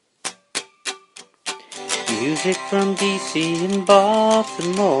Music from DC and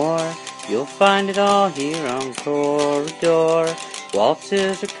Baltimore, you'll find it all here on Corridor.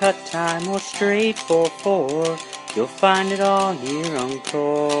 Waltzes or cut time or straight 4/4, you'll find it all here on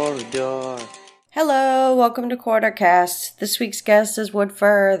Corridor. Hello, welcome to Quartercast. This week's guest is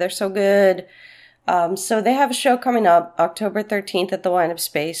Woodford. They're so good. So they have a show coming up October 13th at the Wine of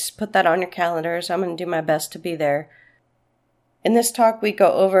Space. Put that on your calendars. I'm going to do my best to be there. In this talk, we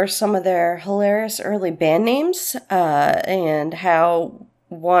go over some of their hilarious early band names and how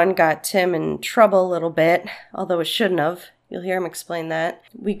one got Tim in trouble a little bit, although it shouldn't have. You'll hear him explain that.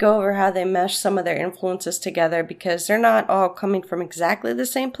 We go over how they mesh some of their influences together because they're not all coming from exactly the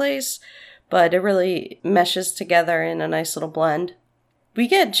same place, but it really meshes together in a nice little blend. We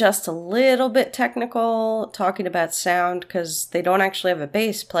get just a little bit technical talking about sound because they don't actually have a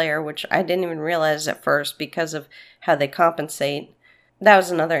bass player, which I didn't even realize at first because of how they compensate. That was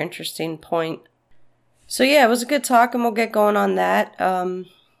another interesting point. So yeah, it was a good talk and we'll get going on that.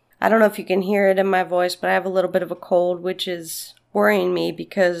 I don't know if you can hear it in my voice, but I have a little bit of a cold, which is worrying me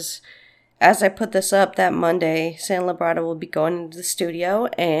because as I put this up that Monday, San Labrada will be going into the studio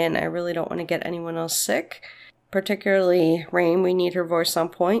and I really don't want to get anyone else sick. Particularly Rain, we need her voice on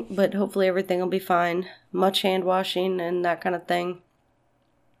point, but hopefully everything will be fine. Much hand washing and that kind of thing.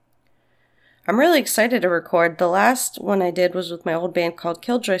 I'm really excited to record. The last one I did was with my old band called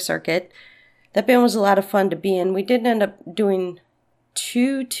Killjoy Circuit. That band was a lot of fun to be in. We didn't end up doing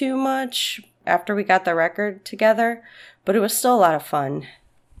too much after we got the record together, but it was still a lot of fun.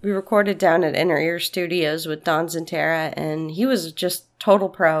 We recorded down at Inner Ear Studios with Don Zintera, and he was just total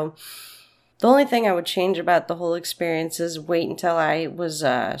pro. The only thing I would change about the whole experience is wait until I was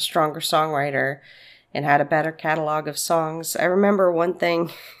a stronger songwriter and had a better catalog of songs. I remember one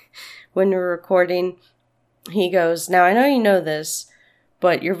thing when we were recording, he goes, "Now I know you know this,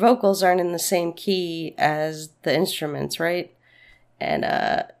 but your vocals aren't in the same key as the instruments, right?" And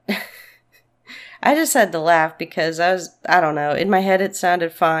I just had to laugh because I don't know, in my head it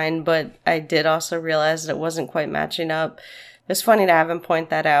sounded fine, but I did also realize that it wasn't quite matching up. It's funny to have him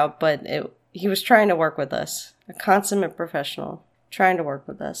point that out, but he was trying to work with us. A consummate professional. Trying to work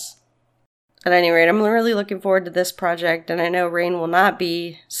with us. At any rate, I'm really looking forward to this project, and I know Rain will not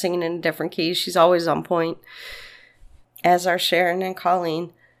be singing in a different key. She's always on point. As are Sharon and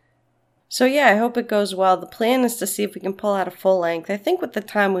Colleen. So yeah, I hope it goes well. The plan is to see if we can pull out a full length. I think with the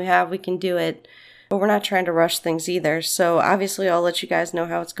time we have, we can do it. But we're not trying to rush things either. So obviously, I'll let you guys know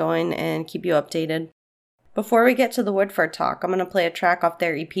how it's going and keep you updated. Before we get to the Woodford talk, I'm going to play a track off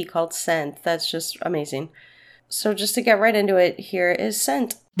their EP called Scent. That's just amazing. So just to get right into it, here is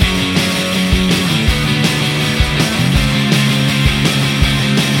Scent. I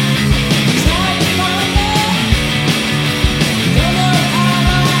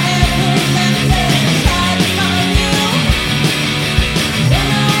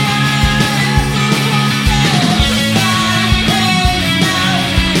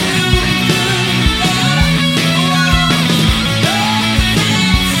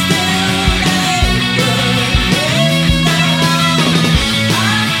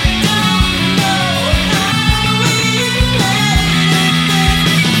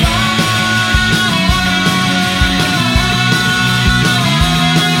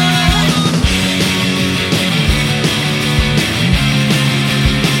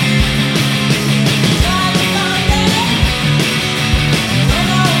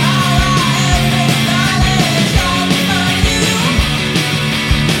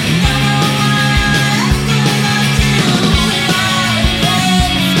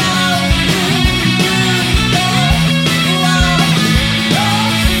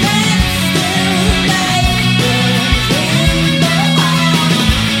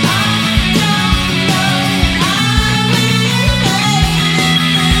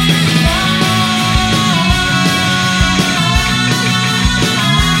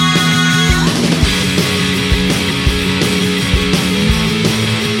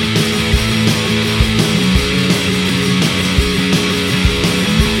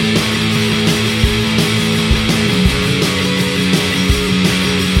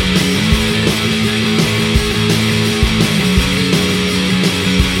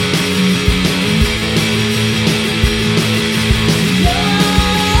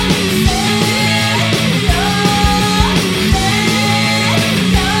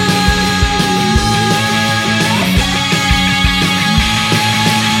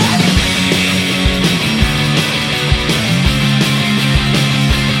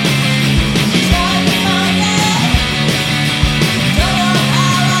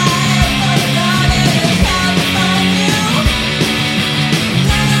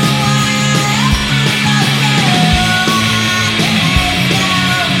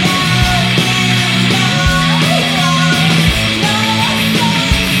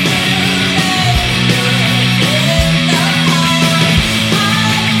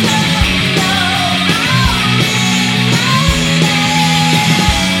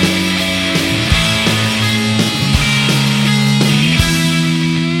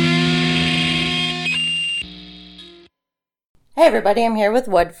Hey everybody, I'm here with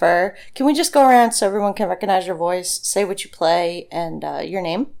Woodfur. Can we just go around so everyone can recognize your voice, say what you play, and your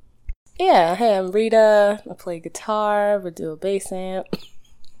name? Yeah, hey, I'm Rita. I play guitar, but do a bass amp.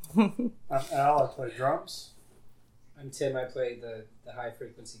 I'm Al. I play drums. I'm Tim. I play the high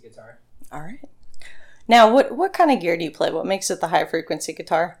frequency guitar. All right. Now, what kind of gear do you play? What makes it the high frequency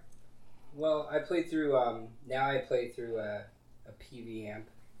guitar? Well, I play through now I play through a PV amp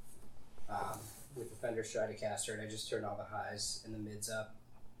with the Fender Stratocaster, and I just turn all the highs and the mids up,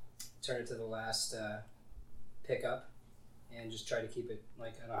 turn it to the last pickup, and just try to keep it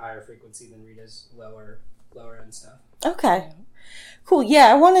like at a higher frequency than Rita's lower end stuff. Okay. Cool.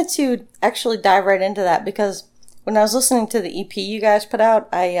 Yeah, I wanted to actually dive right into that because when I was listening to the EP you guys put out,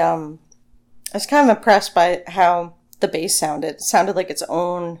 I was kind of impressed by how the bass sounded. It sounded like its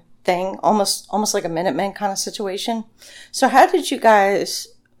own thing, almost like a Minutemen kind of situation. So how did you guys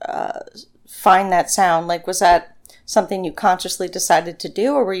find that sound? Like, was that something you consciously decided to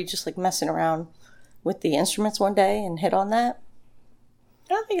do, or were you just like messing around with the instruments one day and hit on that?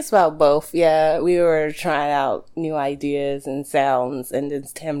 I think it's about both. Yeah, we were trying out new ideas and sounds, and then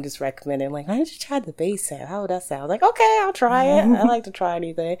Tim just recommended, like, why don't you try the bass sound? How would that sound? Like, okay, I'll try it. I like to try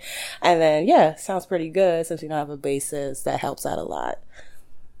anything. And then, yeah, sounds pretty good since you don't have a bassist. That helps out a lot.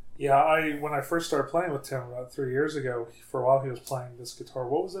 Yeah, when I first started playing with Tim about 3 years ago, for a while he was playing this guitar.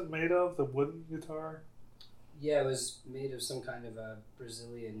 What was it made of? The wooden guitar? Yeah, it was made of some kind of a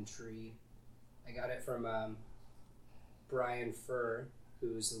Brazilian tree. I got it from Brian Furr,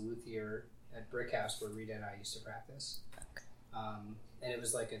 who's the luthier at Brick House where Rita and I used to practice. Okay. And it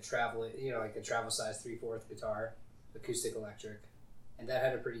was like a travel size 3/4 guitar, acoustic electric, and that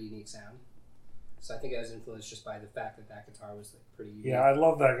had a pretty unique sound. So I think I was influenced just by the fact that guitar was like pretty unique. Yeah, I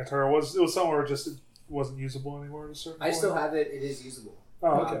love that guitar. It was somewhere just it wasn't usable anymore at a certain point. I still have it. It is usable.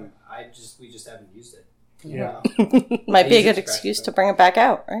 Oh, okay. We just haven't used it. Yeah. Might be a good excuse to bring it back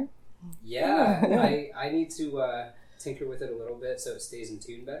out, right? Yeah, I need to tinker with it a little bit so it stays in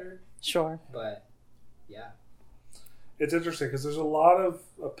tune better. Sure. But yeah, It's interesting because there's a lot of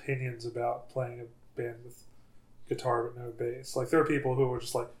opinions about playing a band with guitar but no bass. Like, there are people who are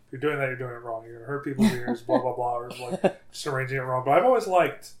just like, if you're doing that, you're doing it wrong. You're going to hurt people's ears, blah, blah, blah, or like just arranging it wrong. But I've always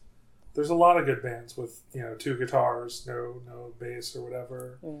liked, there's a lot of good bands with, two guitars, no bass or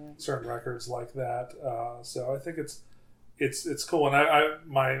whatever, certain records like that. So I think it's cool. And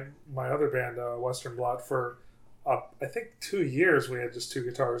my other band, Western Blot, for I think 2 years we had just two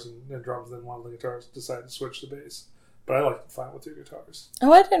guitars and drums, then one of the guitars decided to switch to bass. But I like to find with two guitars.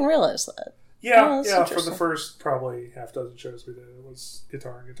 Oh, I didn't realize that. Yeah, for the first probably half dozen shows we did, it was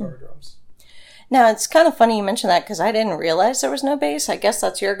guitar and guitar drums. Now, it's kind of funny you mention that because I didn't realize there was no bass. I guess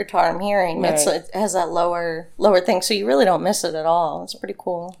that's your guitar I'm hearing. Right. It has that lower thing, so you really don't miss it at all. It's pretty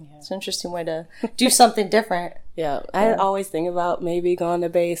cool. Yeah. It's an interesting way to do something different. Yeah, I always think about maybe going to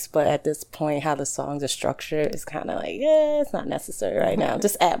bass, but at this point, how the songs are structured is kind of like, it's not necessary right now.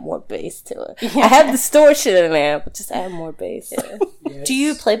 Just add more bass to it. Yeah. I have distortion in there, but just add more bass. Yeah. Yes. Do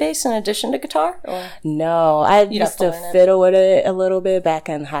you play bass in addition to guitar? Or? No, I used to fiddle with it a little bit back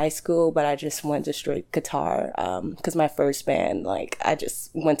in high school, but I just went to straight guitar because my first band, like, I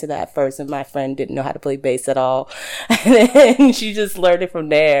just went to that first, and my friend didn't know how to play bass at all, and then she just learned it from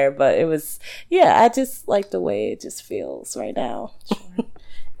there. But it was, I just like the way it just feels right now. Sure.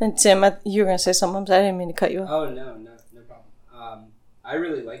 And Tim, you were going to say something. I didn't mean to cut you off. Oh, no problem. I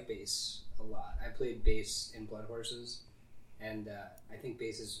really like bass a lot. I played bass in Blood Horses, and I think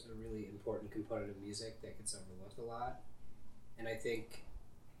bass is a really important component of music that gets overlooked a lot. And I think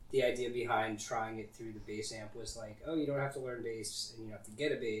the idea behind trying it through the bass amp was like, oh, you don't have to learn bass, and you don't have to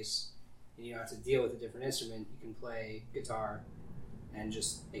get a bass, and you don't have to deal with a different instrument. You can play guitar and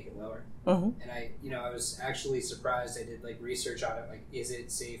just make it lower. Mm-hmm. And I was actually surprised. I did like research on it, like, is it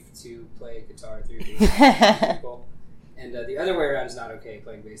safe to play guitar through bass people? And the other way around is not okay,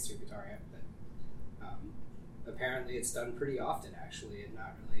 playing bass through guitar amp. But apparently, it's done pretty often actually, and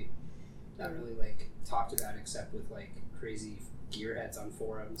not really like talked about except with like crazy gearheads on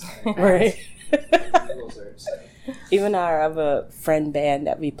forums. Right. Google search, so. Even our other friend band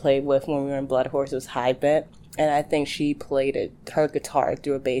that we played with when we were in Blood Horse was High Bent. And I think she played her guitar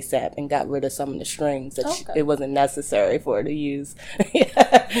through a bass amp and got rid of some of the strings that it wasn't necessary for her to use.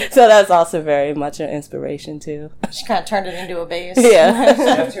 So that's also very much an inspiration, too. She kind of turned it into a bass. Yeah.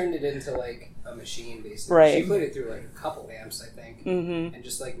 I've turned it into, like, a machine, basically. Right. She played it through, like, a couple amps, I think. Mm-hmm. And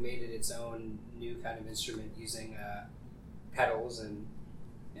just, like, made it its own new kind of instrument using pedals and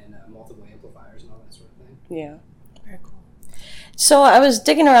multiple amplifiers and all that sort of thing. Yeah. Very cool. So I was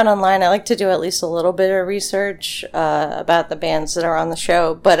digging around online. I like to do at least a little bit of research about the bands that are on the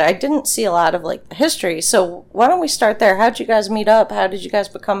show, but I didn't see a lot of like the history. So why don't we start there? How'd you guys meet up? How did you guys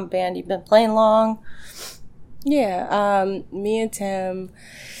become a band? You've been playing long? Yeah, me and Tim,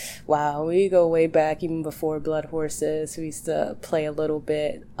 wow, we go way back even before Blood Horses. We used to play a little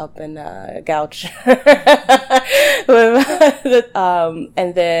bit up in Goucher.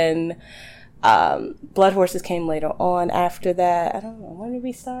 And then Blood Horses came later on after that. I don't know, when did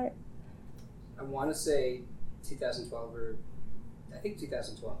we start? I want to say 2012 or I think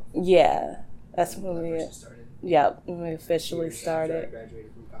 2012. Yeah, that's when we started. Yep, when we officially started. I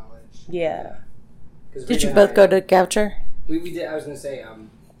graduated from college. Yeah. Did you both go to Goucher? We did. I was going to say,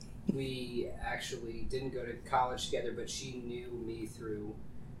 we actually didn't go to college together, but she knew me through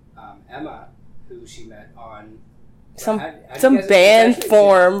Emma, who she met on some band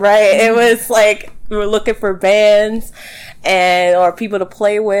form, right? It was like we were looking for bands or people to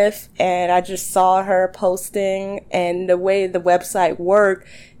play with, and I just saw her posting, and the way the website worked,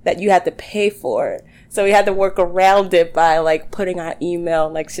 that you had to pay for it. So we had to work around it by like putting our email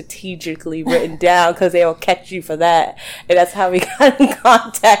like strategically written down because they'll catch you for that. And that's how we got in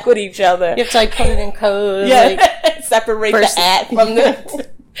contact with each other. You have to like put it in code. Yeah, like, separate the at from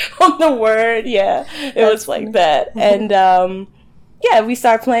the word. Yeah, it was like that. And yeah, we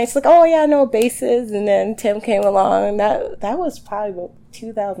started playing. She's like, oh yeah, I know basses. And then Tim came along, and that was probably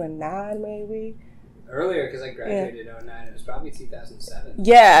 2009 maybe. Earlier, because I graduated in 09. It was probably 2007.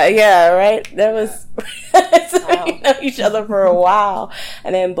 Yeah, right? That was... so we know each other for a while.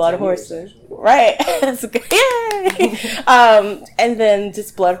 And then Blood Horses. Right. Yay! And then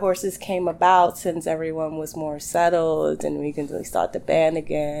just Blood Horses came about since everyone was more settled, and we can really start the band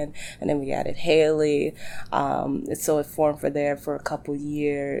again. And then we added Haley. So it formed for a couple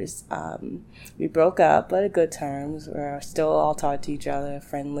years. We broke up, but at good terms. We're still all talk to each other,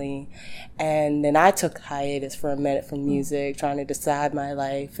 friendly. And then I took hiatus for a minute from music, trying to decide my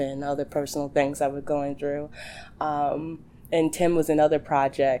life and other personal things I was going through. And Tim was in other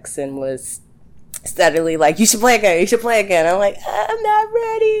projects and was steadily like, you should play again. I'm like, I'm not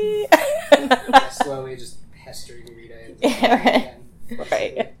ready. Slowly just pestering Rita.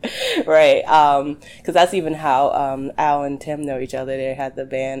 Right. Because that's even how Al and Tim know each other. They had the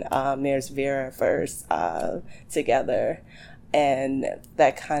band Maris Vera first together. And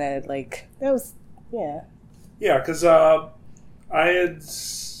that kind of like, that was, yeah. Yeah, because I had,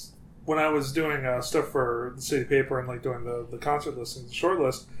 when I was doing stuff for the City Paper and like doing the concert listings, the short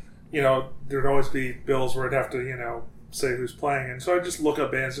list, there'd always be bills where I'd have to, say who's playing. And so I just look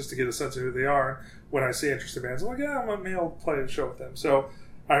up bands just to get a sense of who they are. And when I see interesting bands, I'm like, yeah, maybe I'll play a show with them. So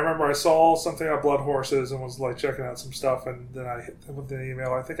I remember I saw something about Blood Horses and was like checking out some stuff. And then I hit them with an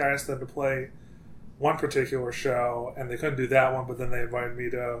email. I think I asked them to play one particular show, and they couldn't do that one, but then they invited me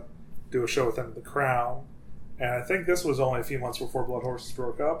to do a show with them at the Crown. And I think this was only a few months before Blood Horses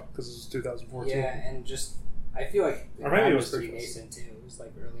broke up, because it was 2014. Yeah, and just, I feel like the maybe it was pretty nascent too. It was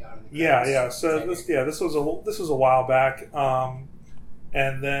like early on in the Yeah. So this was a while back.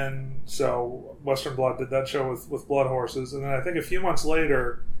 And then, so Western Blood did that show with Blood Horses. And then I think a few months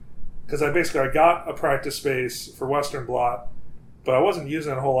later, because I got a practice space for Western Blood, but I wasn't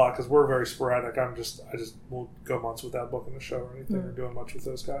using it a whole lot because we're very sporadic. I just won't go months without booking a show or anything or doing much with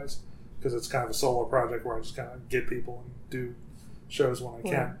those guys, because it's kind of a solo project where I just kind of get people and do shows when I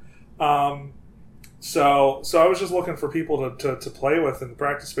can. So I was just looking for people to play with in the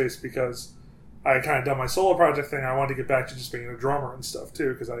practice space, because I kind of done my solo project thing. I wanted to get back to just being a drummer and stuff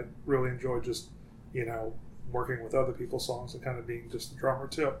too, because I really enjoy just working with other people's songs and kind of being just a drummer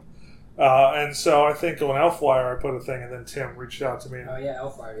too. And so I think on Elfwire I put a thing, and then Tim reached out to me. Oh yeah,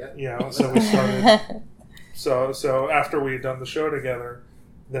 Elfwire, yep. Yeah, so we started. so after we had done the show together,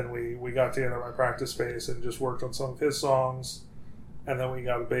 then we got together at my practice space and just worked on some of his songs, and then we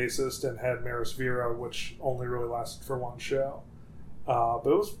got a bassist and had Maris Vera, which only really lasted for one show. But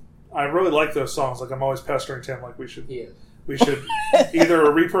I really like those songs. Like, I'm always pestering Tim, like we should either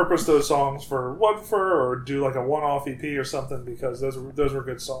repurpose those songs for or do like a one-off EP or something, because those were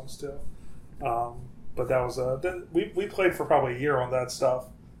good songs too. But that was we played for probably a year on that stuff,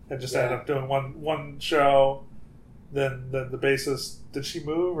 and just ended up doing one show. Then the bassist, did she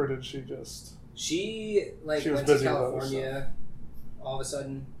move or did she just? She went to California all of a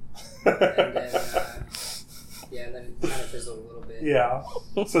sudden, and then and then it kind of fizzled a little bit. Yeah,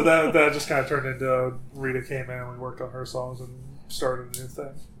 so that just kind of turned into Rita came in and we worked on her songs and started a new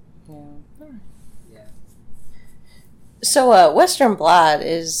thing. Yeah. So Western Blood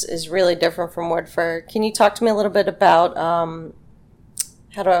is really different from Woodford. Can you talk to me a little bit about how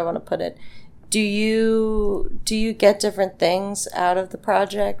do I want to put it? Do you get different things out of the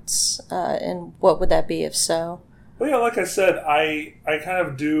projects? And what would that be if so? Well, yeah, like I said, I kind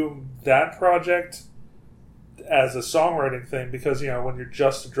of do that project as a songwriting thing because, when you're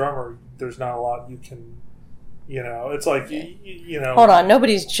just a drummer, there's not a lot you can, it's like, Hold on,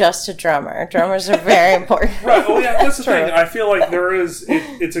 nobody's just a drummer. Drummers are very important. Right, well, yeah, that's the thing. I feel like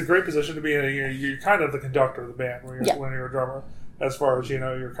it's a great position to be in. You're kind of the conductor of the band when you're a drummer, as far as,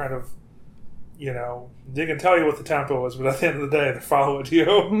 you're kind of, they can tell you what the tempo is, but at the end of the day, they follow it to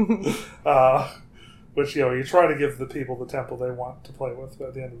you. Which, you try to give the people the tempo they want to play with, but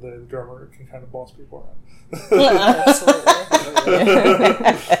at the end of the day, the drummer can kind of boss people around. Absolutely. But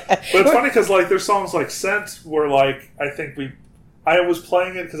it's funny because, there's songs like Scent where, I was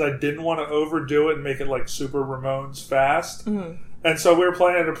playing it because I didn't want to overdo it and make it, super Ramones fast. Mm-hmm. And so we were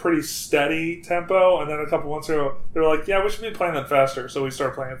playing at a pretty steady tempo, and then a couple months ago, they were like, yeah, we should be playing that faster. So we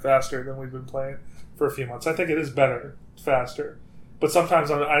started playing it faster than we've been playing for a few months. I think it is better, faster. But sometimes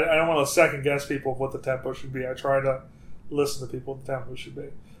I don't want to second guess people of what the tempo should be. I try to listen to people what the tempo should be.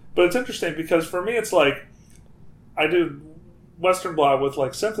 But it's interesting because for me, it's I do Western Blot with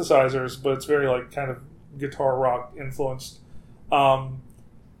synthesizers, but it's very kind of guitar rock influenced. But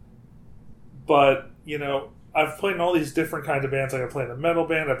I've played in all these different kinds of bands. I played in a metal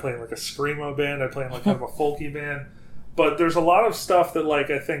band, I played in a screamo band, I played in kind of a folky band. But there's a lot of stuff that I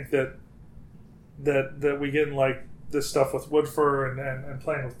think that we get in this stuff with Woodford and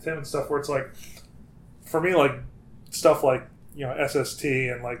playing with Tim and stuff where it's for me stuff SST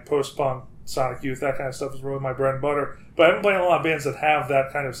and post-punk, Sonic Youth, that kind of stuff is really my bread and butter. But I haven't played in a lot of bands that have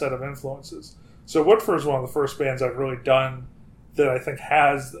that kind of set of influences. So Woodford is one of the first bands I've really done that I think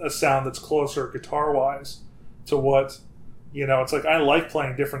has a sound that's closer guitar-wise to what, it's I like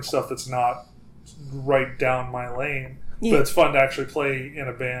playing different stuff that's not right down my lane. Yeah. But it's fun to actually play in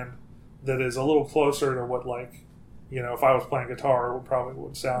a band that is a little closer to what if I was playing guitar, it probably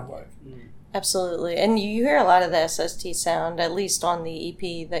would sound like. Absolutely. And you hear a lot of the SST sound, at least on the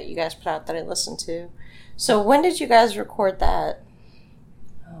EP that you guys put out that I listened to. So when did you guys record that?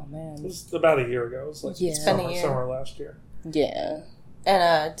 Oh, man. It was about a year ago. It was It's been a year. Summer last year. Yeah.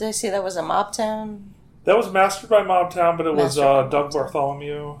 And did I see that was a Mobtown? That was mastered by Mobtown, but it was Doug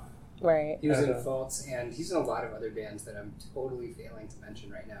Bartholomew. Right. He was in Faults, and he's in a lot of other bands that I'm totally failing to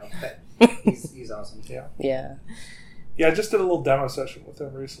mention right now. But he's awesome. Yeah. Yeah. Yeah, I just did a little demo session with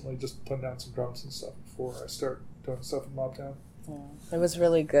him recently, just putting down some drums and stuff before I start doing stuff in Mobtown. Yeah, it was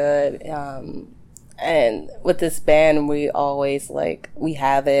really good. And with this band, we always we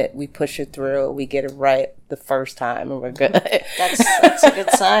have it, we push it through, we get it right the first time, and we're good. That's a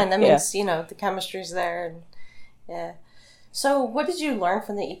good sign. That means, the chemistry's there. And, yeah. So what did you learn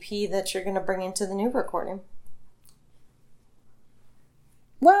from the EP that you're going to bring into the new recording?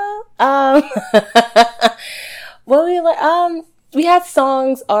 Well, we had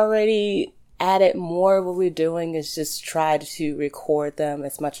songs already added. More what we're doing is just try to record them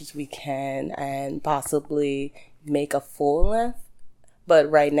as much as we can and possibly make a full length.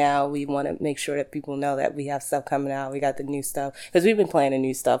 But right now we want to make sure that people know that we have stuff coming out. We got the new stuff because we've been playing the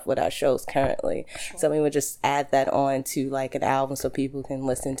new stuff with our shows currently. Sure. So we would just add that on to an album so people can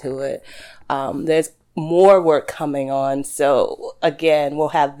listen to it. There's more work coming on. So again, we'll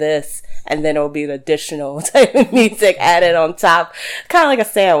have this and then it'll be an additional type of music added on top. Kind of like a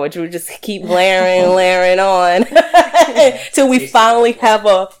sandwich. We just keep layering on till we finally have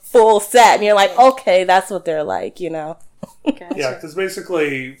a full set. And you're like, okay, that's what they're like, Gotcha. Yeah, because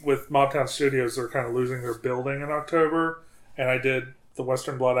basically with Mobtown Studios, they're kind of losing their building in October. And I did the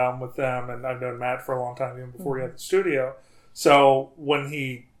Western Blood album with them, and I've known Matt for a long time, even before he had the studio. So when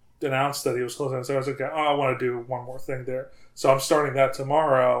he announced that he was closing, so I was like, I want to do one more thing there. So I'm starting that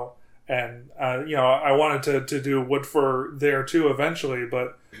tomorrow, and I wanted to do Woodford there too eventually,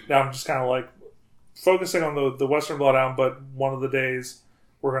 but now I'm just kind of focusing on the Western Blood album. But one of the days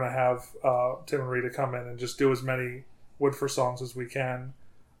we're gonna have Tim and Rita come in and just do as many Woodford songs as we can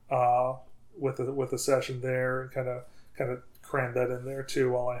with a session there, and kind of cram that in there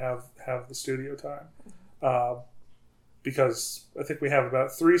too while I have the studio time. Because I think we have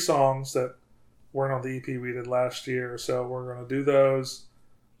about 3 songs that weren't on the EP we did last year, so we're going to do those,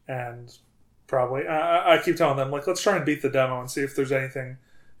 and probably I keep telling them let's try and beat the demo and see if there's anything,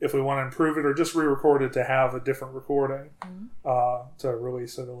 if we want to improve it or just re-record it to have a different recording to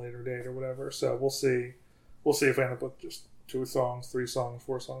release at a later date or whatever. So we'll see if we end up with just 2 songs, 3 songs,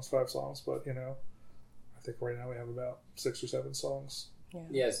 4 songs, 5 songs, but I think right now we have about 6 or 7 songs. Yeah.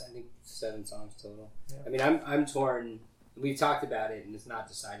 Yes, I think 7 songs total. Yeah. I mean, I'm torn. We've talked about it, and it's not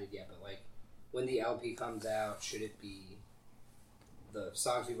decided yet. But when the LP comes out, should it be the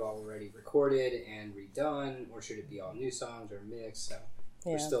songs we've already recorded and redone, or should it be all new songs or mixed? So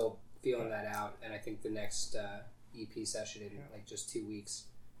we're still feeling that out, and I think the next EP session in like just 2 weeks,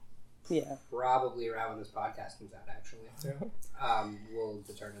 probably around when this podcast comes out, actually, we'll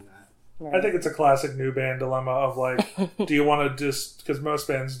determine that. Right. I think it's a classic new band dilemma of like, do you want to just, because most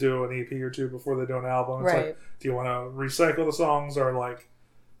bands do an EP or two before they do an album. It's like, do you want to recycle the songs, or like,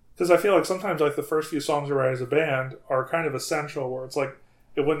 because I feel like sometimes like the first few songs you write as a band are kind of essential, where it's like,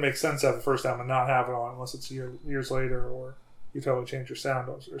 it wouldn't make sense to have the first album and not have it on unless it's years later, or you totally change your sound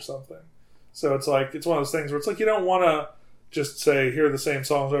or something. So it's like, it's one of those things where it's like, you don't want to just say, hear the same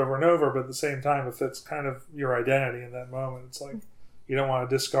songs over and over, but at the same time, if it's kind of your identity in that moment, it's like, you don't want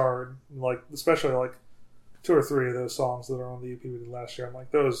to discard, like, especially like 2 or 3 of those songs that are on the EP we did last year. I'm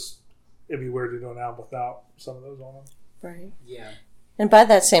like, those, it'd be weird to do an album without some of those on them. Right. Yeah. And by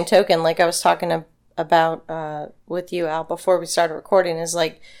that same token, like I was talking about with you, Al, before we started recording, is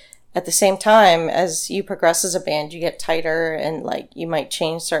like, at the same time as you progress as a band, you get tighter and like you might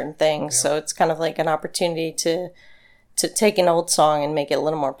change certain things. So it's kind of like an opportunity to take an old song and make it a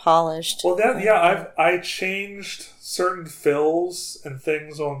little more polished. Well, I changed certain fills and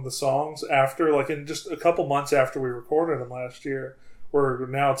things on the songs after, like, in just a couple months after we recorded them last year, where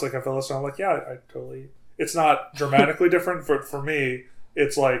now it's like, if I listen, I'm like, I totally, it's not dramatically different, but for me,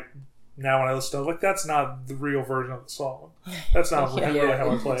 it's like, now when I listen to it, like, that's not the real version of the song. That's not really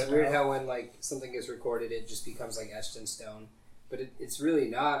how I play it. It's weird how when, like, something gets recorded, it just becomes, like, etched in stone. But it's really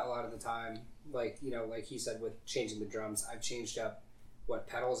not a lot of the time. Like, you know, like he said with changing the drums, I've changed up what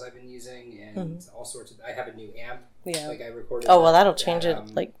pedals I've been using and all sorts of... I have a new amp. Yeah. Like, I recorded that'll change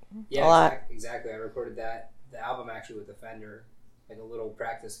it, like, a lot. Exactly. I recorded the album, actually, with a Fender, like a little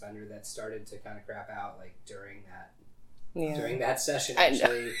practice Fender that started to kind of crap out, like, during that session,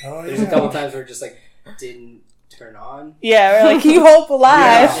 actually. There's a couple times where it just, like, didn't turn on. Yeah, we're like, you hope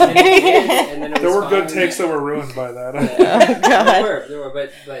alive. And then there were good takes that were ruined by that. There were,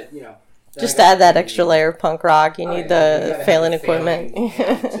 but you know. Just to add that extra layer of punk rock, you need the failing equipment.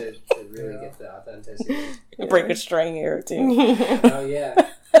 to really get the authenticity. Break a string here or two. Oh, yeah.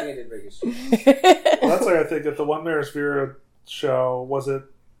 I think I did break a string. Well, that's like, I think at the One Maris Vera show, was it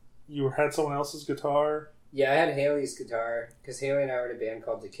you had someone else's guitar? Yeah, I had Haley's guitar, because Haley and I were in a band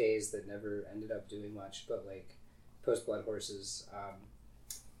called Decays that never ended up doing much, but like Post Blood Horses.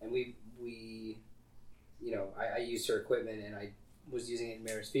 And we you know, I used her equipment, and I was using it in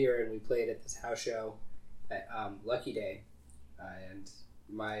Maris Vera, and we played at this house show at Lucky Day. And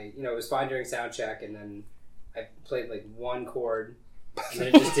it was fine during sound check, and then I played like one chord, and then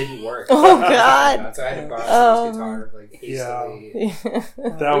it just didn't work. Oh, God. So I had to borrow someone's guitar, like, hastily. Yeah.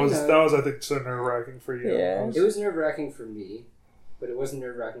 That was, I think, so nerve-wracking for you. Yeah. It was nerve-wracking for me, but it wasn't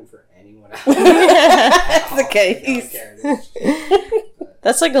nerve-wracking for anyone else. That's the case.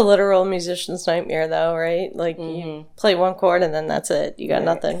 That's like a literal musician's nightmare, though, right? Like, you play one chord, and then that's it. You got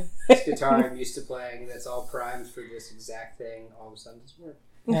nothing. This guitar I'm used to playing, that's all primed for this exact thing, all of a sudden doesn't work.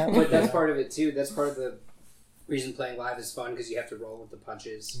 Yeah. But that's part of it, too. That's part of the reason playing live is fun, because you have to roll with the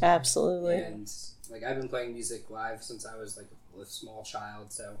punches. Absolutely. And like, I've been playing music live since I was like a small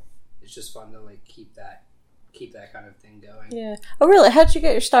child, so it's just fun to like keep that kind of thing going. Yeah. Oh, really? How'd you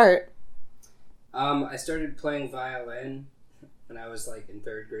get your start? I started playing violin when I was like in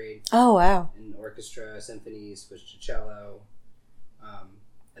 3rd grade. Oh, wow. In orchestra, symphony, switched to cello,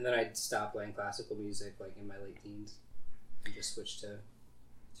 and then I stopped playing classical music like in my late teens, and just switched to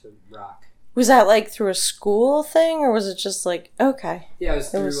rock. Was that like through a school thing, or was it just like, okay? Yeah, it was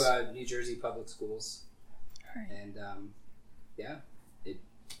through New Jersey public schools. Right. And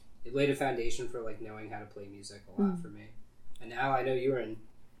it laid a foundation for like knowing how to play music a lot for me. And now I know you were in.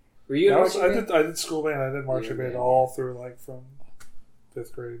 Were you? I did school band. I did marching band all through like from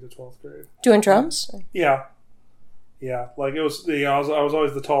 5th grade to 12th grade. Doing drums? Yeah. Like it was. I was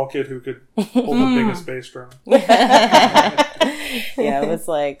always the tall kid who could hold the biggest bass drum. Yeah, it was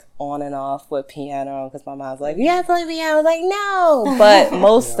like on and off with piano, because my mom was like, "You have to play piano." I was like, "No," but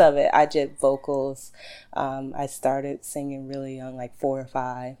most of it, I did vocals. I started singing really young, like 4 or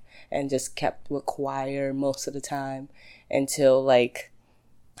 5, and just kept with choir most of the time until like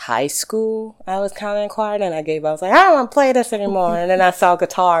high school. I was kind of in choir, and I gave up. I was like, I don't want to play this anymore. And then I saw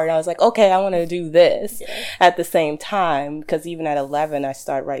guitar, and I was like, okay, I want to do this at the same time. Because even at 11, I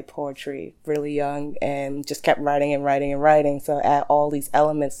started writing poetry really young, and just kept writing and writing and writing. So add all these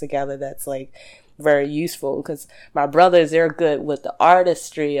elements together, that's like very useful, because my brothers, they're good with the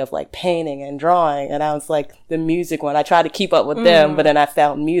artistry of like painting and drawing, and I was like the music one. I tried to keep up with them, but then I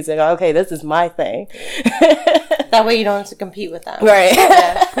found music. Okay, this is my thing. That way you don't have to compete with them.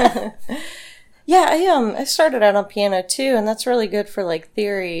 Right. Yeah, I started out on piano too, and that's really good for like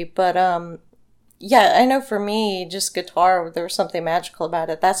theory, but yeah, I know for me, just guitar, there was something magical about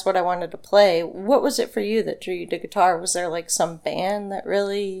it. That's what I wanted to play. What was it for you that drew you to guitar? Was there like some band that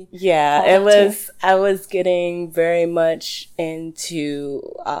really... Yeah, it was, I was getting very much into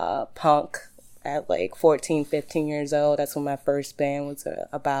punk at like 14, 15 years old. That's when my first band was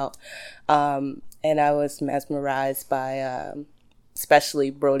about. And I was mesmerized by... especially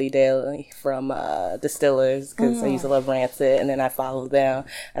Brody Daly from Distillers, because I used to love Rancid, and then I followed them,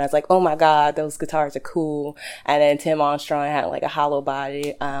 and I was like, oh my god, those guitars are cool. And then Tim Armstrong had like a hollow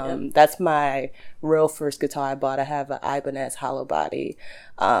body. That's my real first guitar I bought. I have an Ibanez hollow body.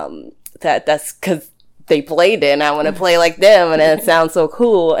 That's because they played it, and I want to play like them, and it sounds so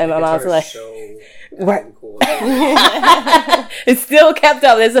cool. And my mom's like, right. Cool. It's still kept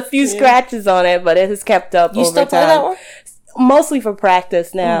up. There's a few scratches on it, but it has kept up over time. You still play that one? Mostly for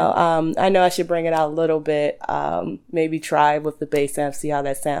practice now. I know I should bring it out a little bit. Maybe try with the bass amp, see how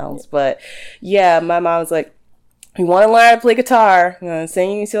that sounds. But yeah, my mom was like, you want to learn how to play guitar? I'm going to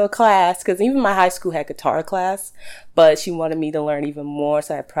send you to a class. Because even my high school had guitar class. But she wanted me to learn even more,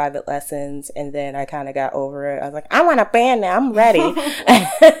 so I had private lessons. And then I kind of got over it. I was like, I want a band now. I'm ready.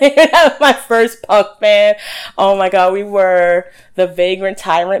 That was my first punk band. Oh my God, we were the Vagrant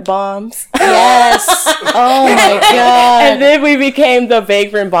Tyrant Bombs. Yes. Oh my God. And then we became the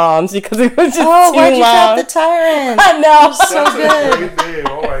Vagrant Bombs because it was just too long. Why'd you drop the Tyrant? I know. So good. Great name.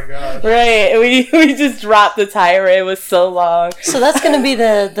 Oh my gosh. Right. We just dropped the Tyrant. It was so long. So that's going to be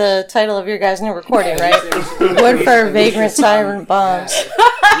the title of your guys' new recording, right? Woodford Vagrant Tyrant Bombs.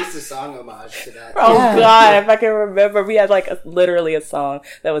 Yeah, used a song homage to that. Oh God, if I can remember, we had like literally a song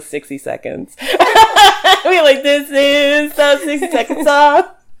that was 60 seconds. We were like, this is a 60-second song.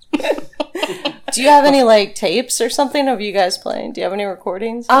 Do you have any like tapes or something of you guys playing? Do you have any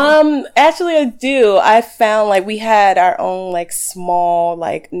recordings? Actually I do. I found like we had our own like small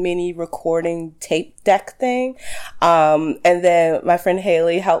like mini recording tape deck thing. And then my friend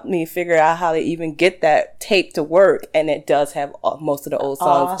Haley helped me figure out how to even get that tape to work, and it does have most of the old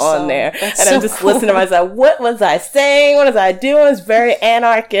songs on there. That's and so I'm just cool. listening to myself, what was I saying? What was I doing? It's very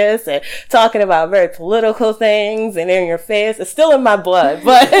anarchist and talking about very political things and in your face. It's still in my blood,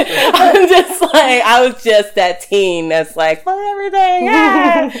 but I'm just like, I was just that teen that's like, fuck everything.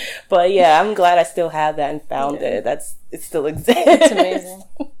 Ah! But yeah, I'm glad I still have that and found it. It still exists. It's amazing.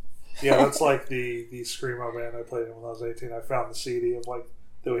 Yeah, that's like the Screamo band I played in when I was 18. I found the CD of like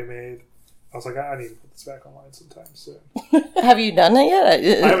that we made. I was like, I need to put this back online sometime soon. Have you done it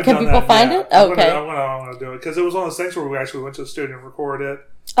yet? I haven't Can done people that find yet. it? Okay. I'm gonna do it because it was one of those things where we actually went to the studio and recorded it.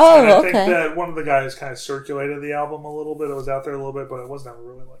 Oh, and I think okay. that one of the guys kind of circulated the album a little bit. It was out there a little bit, but it was never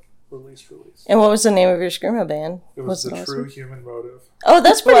really like released. And what was the name of your Screamo band? It was The awesome? True Human Motive. Oh,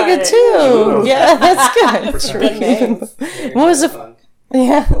 that's pretty good too. Yeah, that's good. That's True Human. What was the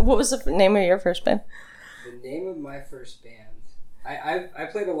What was the name of your first band? The name of my first band. I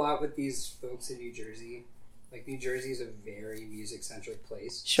played a lot with these folks in New Jersey. Like, New Jersey is a very music-centric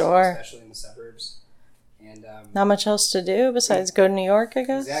place. Sure. Especially in the suburbs. And not much else to do besides go to New York, I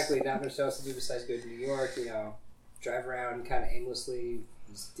guess? Exactly. Not much else to do besides go to New York, drive around kind of aimlessly,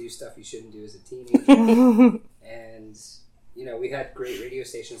 just do stuff you shouldn't do as a teenager. And, we had great radio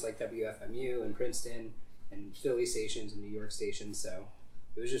stations like WFMU in Princeton and Philly stations and New York stations, so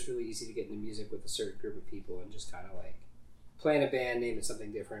it was just really easy to get into music with a certain group of people and just kind of like play in a band, name it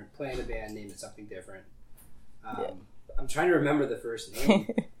something different, play in a band, name it something different. I'm trying to remember the first name.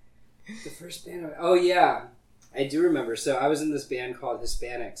 The first band. Oh yeah, I do remember. So I was in this band called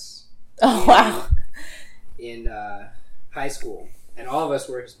Hispanics. Oh wow! In high school, and all of us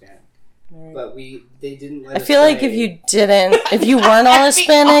were Hispanic, but they didn't let us. I feel like if you weren't all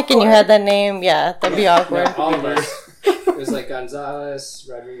Hispanic and you had that name, yeah, that'd be awkward. No, all of us. It was like Gonzalez,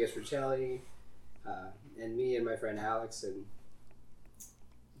 Rodriguez Richelli, and me and my friend Alex, and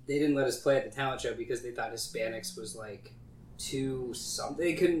they didn't let us play at the talent show because they thought Hispanics was like too something.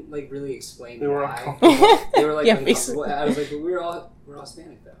 They couldn't like really explain They were why. uncomfortable. They were like Yeah, uncomfortable. I was like, but we're all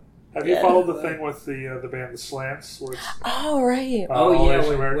Hispanic though. Have you followed the thing with the band The Slants, where it's Oh right. all yeah,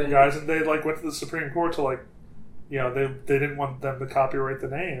 Asian American when- guys, and they like went to the Supreme Court to like, they didn't want them to copyright the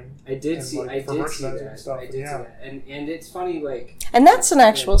name. I did And, see. like, I for did see merchandising that. and stuff, I did yeah. see that. And it's funny, like. And that's an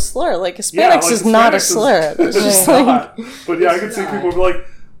actual slur. Like Hispanics like, is not a Hispanics is- slur. It's It's just not. like But yeah, I can It's see not. people be like,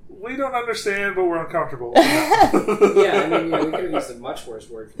 we don't understand, but we're uncomfortable. Yeah, I mean, we could have used a much worse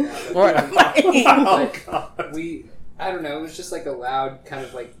word for that. Oh, God. I don't know. It was just like a loud kind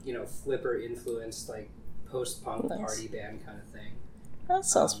of like flipper influenced like post punk Nice. party band kind of thing. that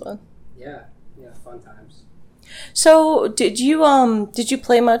sounds fun. Yeah, fun times. So did you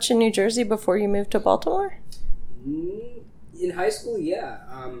play much in New Jersey before you moved to Baltimore? In high school, yeah.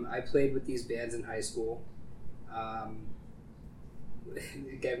 I played with these bands in high school.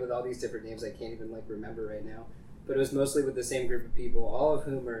 Again, with all these different names, I can't even remember right now. But it was mostly with the same group of people, all of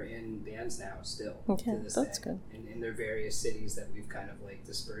whom are in bands now still. Okay, to this that's day, good. in their various cities that we've kind of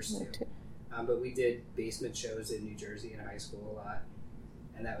dispersed to. But we did basement shows in New Jersey in high school a lot,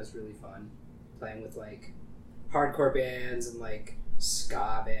 and that was really fun. Playing with hardcore bands and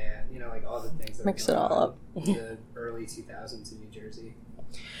ska band, all the things that mix were it all up. in the early 2000s in New Jersey.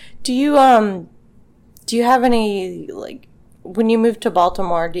 Do you have any when you moved to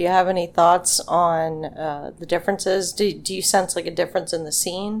Baltimore, do you have any thoughts on the differences? Do you sense a difference in the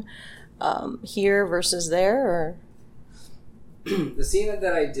scene here versus there, or the scene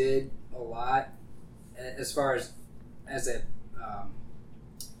that I did a lot as far as a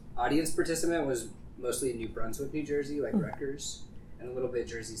audience participant was mostly in New Brunswick, New Jersey, Rutgers, and a little bit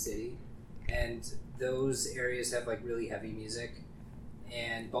Jersey City, and those areas have really heavy music,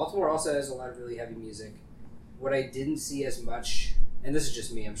 and Baltimore also has a lot of really heavy music. What I didn't see as much, and this is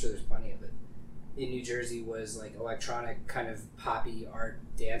just me, I'm sure there's plenty of it, in New Jersey was electronic kind of poppy art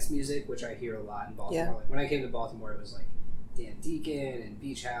dance music, which I hear a lot in Baltimore. Yeah. When I came to Baltimore, it was Dan Deacon and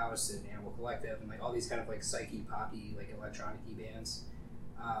Beach House and Animal Collective and all these kind of psyche poppy electronic-y bands.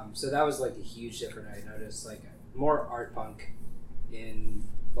 So that was a huge difference I noticed. More art punk in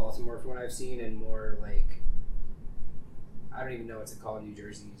Baltimore from what I've seen, and more I don't even know what to call New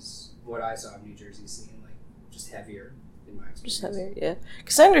Jersey's, what I saw of New Jersey's scene, just heavier in my experience. just heavier? Yeah,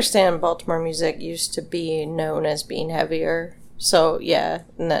 because I understand Baltimore music used to be known as being heavier. So yeah,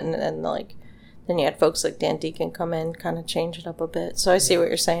 and then then you had folks like Dan Deacon come in, kind of change it up a bit. So I see what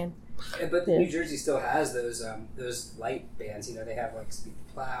you're saying. Yeah, but New Jersey still has those light bands. They have Speed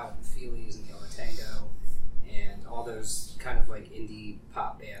the Plow and Feelies and Yellow Tango and all those kind of indie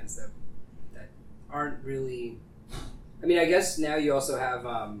pop bands that aren't really. I mean, I guess now you also have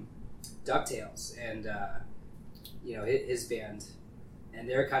DuckTales and his band, and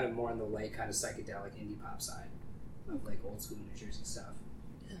they're kind of more on the light, kind of psychedelic indie pop side of old school New Jersey stuff.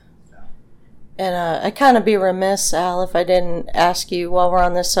 And I'd kind of be remiss, Al, if I didn't ask you while we're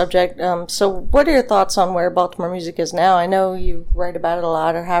on this subject. So what are your thoughts on where Baltimore music is now? I know you write about it a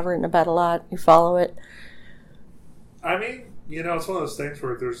lot, or have written about it a lot. You follow it. I mean, it's one of those things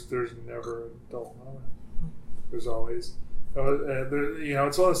where there's never a dull moment. There's always, it's one of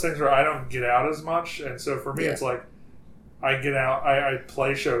those things where I don't get out as much, and so for me, it's I get out. I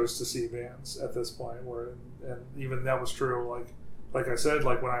play shows to see bands at this point, and even that was true. Like I said,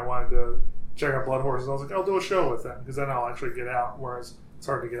 when I wanted to check out Blood Horses, I was I'll do a show with them because then I'll actually get out. Whereas it's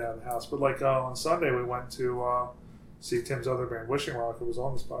hard to get out of the house. But on Sunday we went to see Tim's other band, Wishing Rock, who was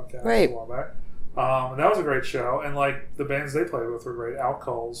on this podcast a while back, and that was a great show. And the bands they played with were great.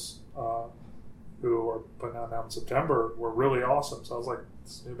 Outculls, who are putting out now in September, were really awesome. So I was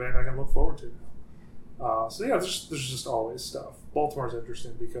this is a new band I can look forward to now. So yeah, there's just always stuff. Baltimore's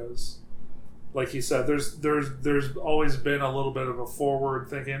interesting because, like you said, there's always been a little bit of a forward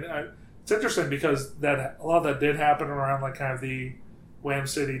thinking. It's interesting because a lot of that did happen around kind of the Wham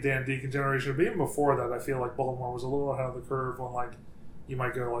City, Dan Deacon generation. But even before that, I feel like Baltimore was a little ahead of the curve when you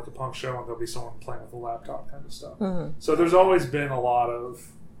might go to a punk show and there'll be someone playing with a laptop kind of stuff. Mm-hmm. So there's always been a lot of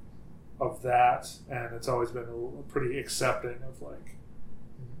that, and it's always been pretty accepting of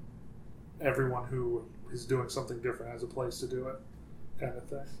everyone who is doing something different has a place to do it, kind of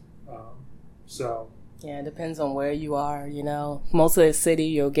thing. Yeah, it depends on where you are, Most of the city,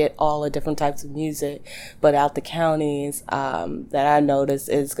 you'll get all the different types of music, but out the counties, that I notice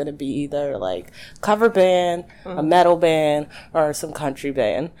is going to be either cover band, a metal band, or some country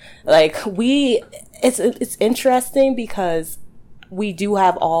band. It's interesting because we do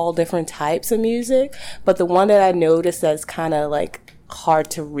have all different types of music, but the one that I noticed that's kind of hard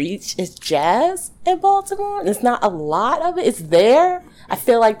to reach is jazz in Baltimore. There's not a lot of it. It's there. I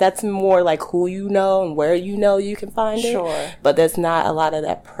feel that's more who you know and where you can find it. Sure. But there's not a lot of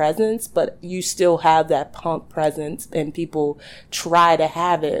that presence, but you still have that punk presence, and people try to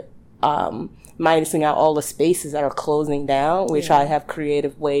have it, minusing out all the spaces that are closing down. We try to have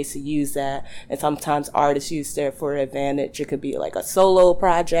creative ways to use that, and sometimes artists use there for advantage. It could be a solo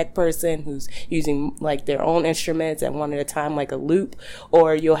project person who's using their own instruments at one at a time, a loop,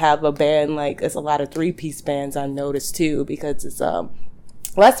 or you'll have a band it's a lot of 3-piece bands I noticed too, because it's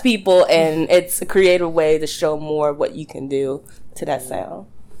less people and it's a creative way to show more of what you can do to that sound.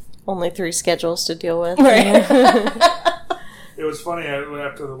 Only 3 schedules to deal with. Right. It was funny,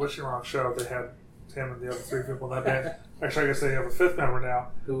 after the Wishing Rock show, they had Tim and the other 3 people in that band. Actually, I guess they have a 5th member now.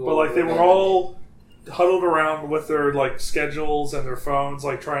 But they were all huddled around with their like schedules and their phones,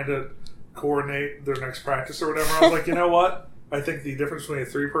 like trying to coordinate their next practice or whatever. I was like, you know what? I think the difference between a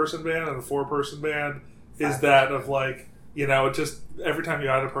 3-person band and a 4-person band is that of like, you know, it just every time you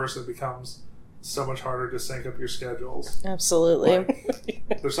add a person, it becomes so much harder to sync up your schedules. Absolutely.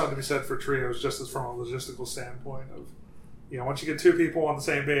 Like, there's something to be said for trios, just as from a logistical standpoint of, you know, once you get 2 people on the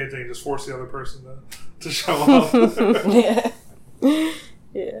same page, then you just force the other person to show up.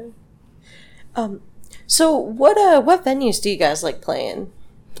 Yeah. So what venues do you guys like playing?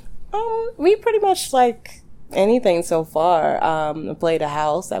 We pretty much like anything so far. I played a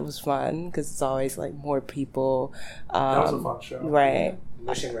house. That was fun because it's always like more people. That was a fun show. Right.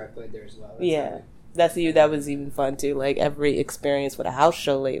 Wishing Rec played there as well. That was even fun too. Like every experience with a house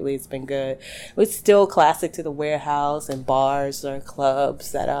show lately has been good. It's still classic to the warehouse and bars or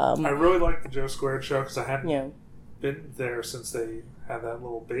clubs that I really liked the Joe Squared show because I hadn't been there since they had that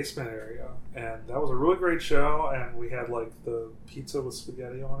little basement area, and that was a really great show. And we had like the pizza with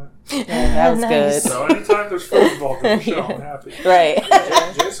spaghetti on it. Yeah, that was good. So anytime there's food involved in the show, I'm happy. Right.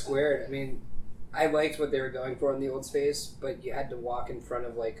 Joe Squared, I mean, I liked what they were going for in the old space, but you had to walk in front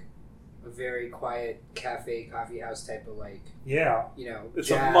of like a very quiet cafe, coffee house type of like, you know, it's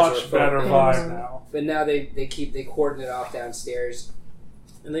jazz a much better vibe now. But now they cordon it off downstairs,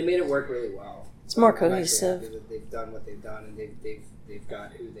 and they made it work really well. It's more I'm actually cohesive. happy that they've done what they've done, and they've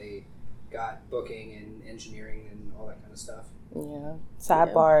got who they got booking and engineering and all that kind of stuff. Yeah.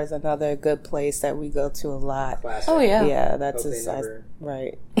 Sidebar is another good place that we go to a lot. Classic. Oh yeah. Yeah, that's Hope a they never-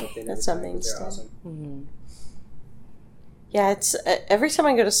 right. hope they never That's die, 'cause something they're still. awesome. Mm-hmm. Yeah, it's every time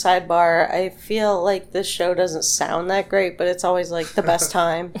I go to Sidebar, I feel like this show doesn't sound that great, but it's always like the best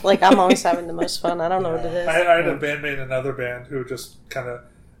time. Like I'm always having the most fun. I don't know what it is. I had a bandmate in another band who just kind of,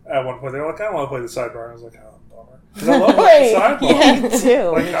 at one point, they were like, I want to play the sidebar. I was like, oh, bummer. Because I love playing the sidebar. Yeah, me too.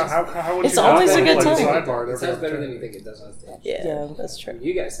 Like, how would It's you not always a want to good play the time. sidebar? It sounds better than you think it does on stage. Yeah, that's true.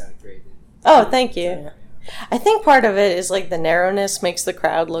 You guys sound great. Oh, thank you. I think part of it is like the narrowness makes the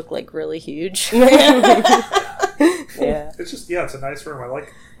crowd look like really huge. Yeah. It's just, it's a nice room. I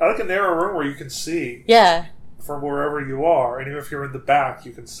like a narrow room where you can see Yeah. from wherever you are, and even if you're in the back,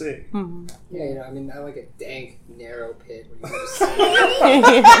 you can see. Mm-hmm. Yeah, you know, I mean, I like a dank, narrow pit where you can just see.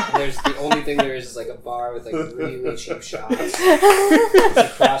 And there's the only thing there is like a bar with like really cheap shots. It's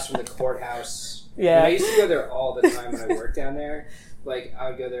across from the courthouse. Yeah. And I used to go there all the time when I worked down there. Like, I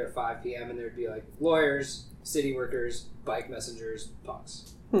would go there at 5 p.m. and there'd be like lawyers, city workers, bike messengers,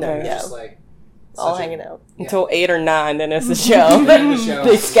 punks. No, And it was yeah. just like All hanging out. Until 8 or 9, then it's a show. the show.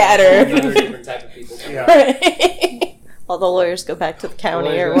 They scatter. Another different type of people. Yeah. All the lawyers go back to the county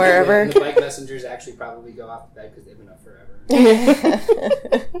Lawyers or go- wherever. The bike messengers actually probably go off to bed because they've been up forever.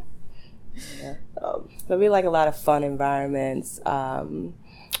 But we like a lot of fun environments, on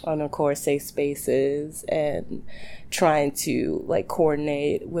of course safe spaces, and trying to like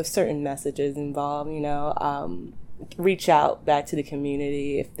coordinate with certain messages involved, you know, reach out back to the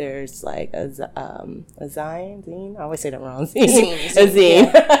community if there's like a zine. I always say that wrong. Zine. A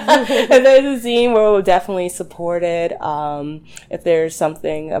zine. If there's a zine, we'll definitely support it. If there's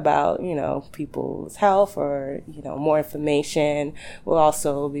something about, you know, people's health or, you know, more information, we'll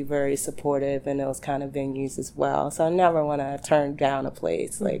also be very supportive in those kind of venues as well. So I never want to turn down a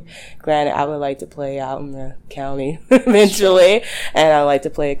place. Like, granted, I would like to play out in the county eventually, and I'd like to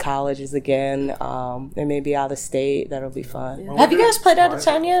play at colleges again, and maybe out of state. That'll be fun. Well, Have you guys played out of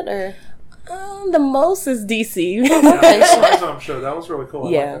town yet? Or The most is DC. Yeah, the Zone show, that was really cool.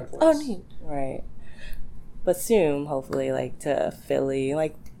 I Yeah. like that oh, place. neat. Right. But soon, hopefully, like to Philly,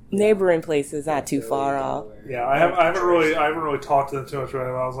 like neighboring places, not too far off. Yeah, I haven't really talked to them too much about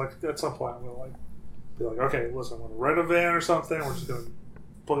it. I was like, at some point, I'm gonna like be like, okay, listen, I'm gonna rent a van or something. We're just gonna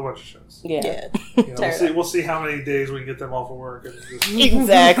book a bunch of shows. Yeah. You know, we'll see how many days we can get them off of work. And just,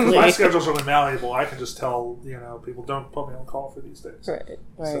 Exactly. my schedule's really malleable. I can just tell, you know, people don't put me on call for these days. Right.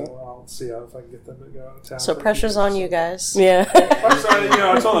 So I'll see if I can get them to go out of town. So for a few pressure's days. on you guys. Yeah. So, you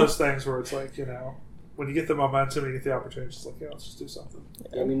know, it's one of those things where it's like, you know, when you get the momentum and you get the opportunity, it's just like, yeah, let's just do something.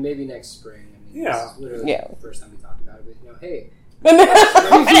 Yeah, I mean, maybe next spring. I mean, Yeah. This is literally the first time we talked about it. But, you know, hey. No.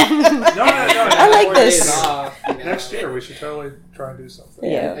 I like this. Days off, you know. Next year, we should totally try and do something.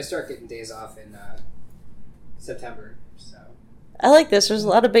 Yeah. I start getting days off in September. So I like this. There's a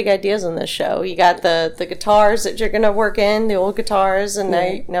lot of big ideas on this show. You got the guitars that you're gonna work in, the old guitars, and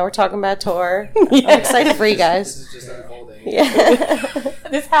now we're talking about tour. I'm excited for you guys. This is just unfolding. Yeah.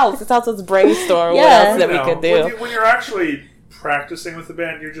 This house was brainstorm what Yeah. else that we You know, could do. when you're actually practicing with the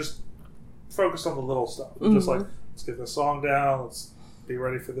band, you're just focused on the little stuff. Just like, let's get this song down, let's be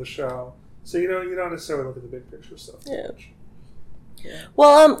ready for this show. So you don't necessarily look at the big picture stuff. Yeah.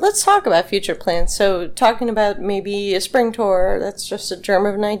 Well, let's talk about future plans. So, talking about maybe a spring tour, that's just a germ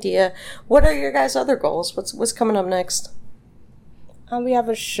of an idea. What are your guys' other goals? What's coming up next? We have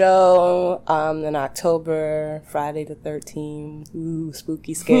a show in October, Friday the 13th. Ooh,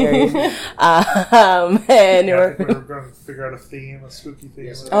 spooky, scary. And I think we were going to figure out a theme, a spooky theme.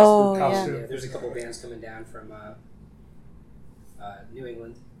 Yeah, so yeah. There's a couple bands coming down from New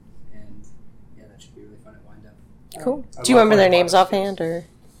England, and that should be really fun at Wind Up. Cool. Do you remember their names offhand, or?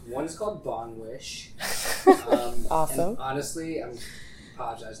 One is called Bon Wish. Awesome. And honestly, I'm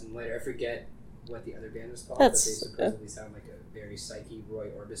apologizing later. I forget what the other band is called, That's- but they supposedly sound like a very psyche Roy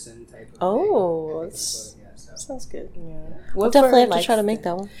Orbison type of Oh, thing. that's- So. Sounds good. Yeah. We'll definitely have to try to make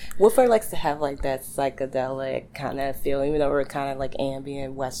that one. Woodford likes to have like that psychedelic kind of feel, even though we're kind of like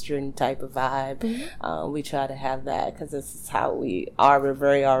ambient Western type of vibe. Mm-hmm. We try to have that because this is how we are. We're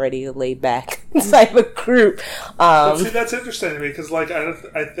very already laid back type of group. But see, that's interesting to me because, like,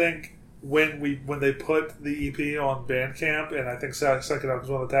 I think when they put the EP on Bandcamp, and I think Psychedelic was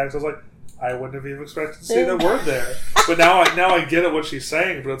one of the tags, I was like, I wouldn't have even expected to see that word there. But now I get it what she's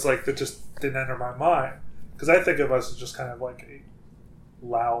saying, but it's like that just didn't enter my mind. Because I think of us as just kind of like a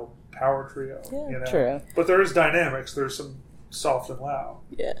loud power trio. Yeah, you know? true. But there is dynamics. There's some soft and loud.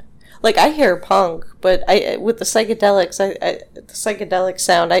 Yeah. Like, I hear punk, but with the psychedelics, the psychedelic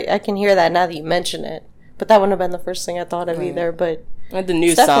sound, I can hear that now that you mention it. But that wouldn't have been the first thing I thought of either. But With the new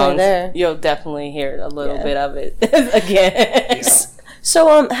it's definitely songs, there. you'll definitely hear a little bit of it again. Yeah.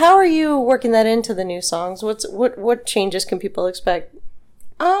 So, how are you working that into the new songs? What changes can people expect?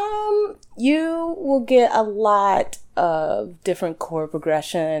 You will get a lot of different chord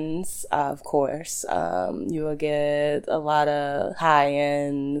progressions, of course. You will get a lot of high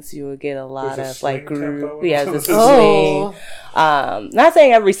ends. You will get a lot There's a of like swing tempo groove. in Yeah, some the of swing. Oh. Not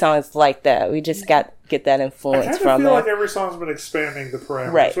saying every song is like that. We just get that I influence kind of from feel it. like every song's been expanding the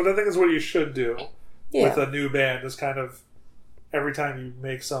parameters. Right. What I think is what you should do Yeah. with a new band is kind of every time you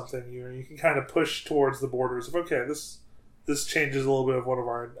make something, you can kind of push towards the borders of, okay, this changes a little bit of what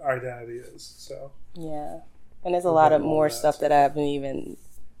our identity is. So Yeah. And there's a lot of more stuff that I haven't even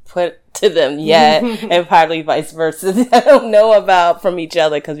put to them yet, and probably vice versa that I don't know about from each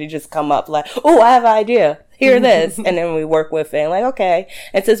other because we just come up like, oh, I have an idea. Hear this. And then we work with it and like, okay.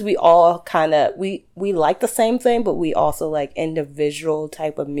 And since we all kind of, we like the same thing, but we also like individual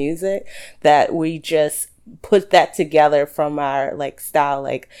type of music that we just put that together from our like style.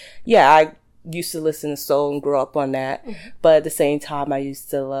 Like, yeah, I used to listen to soul and grew up on that, but at the same time I used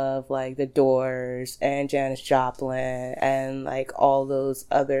to love like the Doors and Janis Joplin and like all those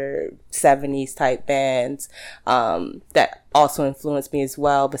other 70s type bands that also influenced me as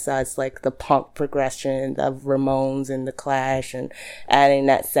well, besides like the punk progression of Ramones and the Clash and adding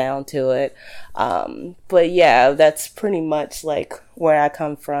that sound to it. But yeah, that's pretty much like where I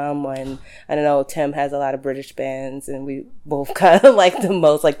come from. When I don't know, Tim has a lot of British bands and we both kind of like the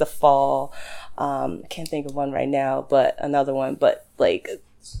most, like The Fall. I can't think of one right now, but another one, but like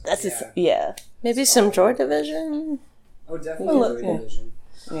that's just Maybe some Joy Division? Oh, definitely Joy Division.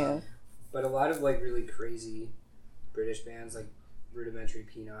 Yeah. But a lot of like really crazy British bands like Rudimentary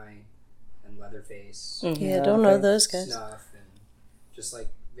Peni and Leatherface. Yeah, don't know those guys. Snuff, and just like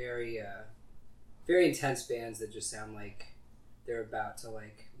very very intense bands that just sound like they're about to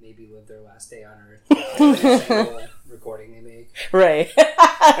like maybe live their last day on Earth. Every single recording they make. Right.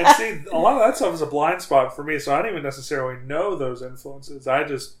 and see, a lot of that stuff is a blind spot for me, so I don't even necessarily know those influences. I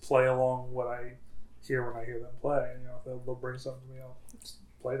just play along what I hear when I hear them play. You know, they'll bring something to me, I'll just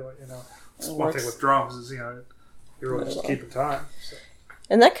play to it. You know, one thing with drums is you're really just keeping time. So.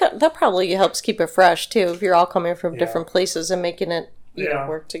 And that probably helps keep it fresh too. If you're all coming from different places and making it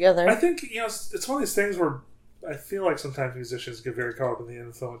work together. I think it's one of these things where I feel like sometimes musicians get very caught up in the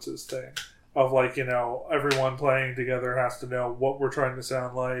influences thing of like, everyone playing together has to know what we're trying to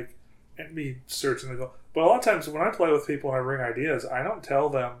sound like and me searching the goal. But a lot of times when I play with people and I bring ideas, I don't tell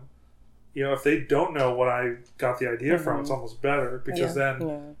them, if they don't know what I got the idea from, it's almost better because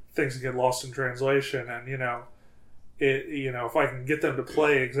then things get lost in translation and, if I can get them to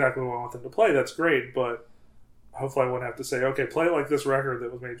play exactly what I want them to play, that's great, but hopefully I wouldn't have to say, okay, play it like this record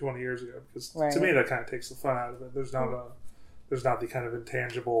that was made 20 years ago, because to me that kind of takes the fun out of it. There's not the kind of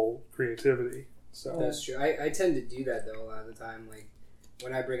intangible creativity. So that's true. I tend to do that though a lot of the time. Like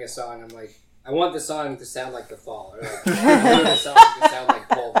when I bring a song, I'm like, I want the song to sound like The Fall, or like, I want the song to sound like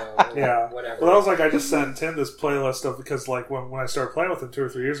Polvo, or like whatever. Well, that was like I just sent Tim this playlist of, because like when I started playing with him 2 or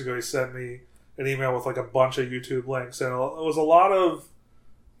 3 years ago, he sent me an email with like a bunch of YouTube links, and it was a lot of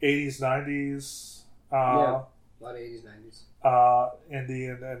 80s, 90s. A lot of 80s, 90s. Indie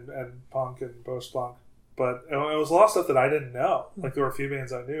and punk and post-punk. But it was a lot of stuff that I didn't know. Like, there were a few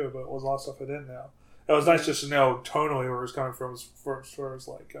bands I knew, but it was a lot of stuff I didn't know. It was nice just to know tonally where it was coming from, as far as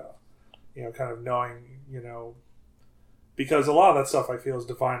like, kind of knowing, because a lot of that stuff I feel is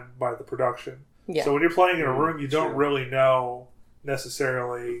defined by the production. Yeah. So when you're playing in a room, you don't really know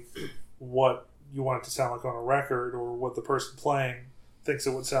necessarily what you want it to sound like on a record, or what the person playing thinks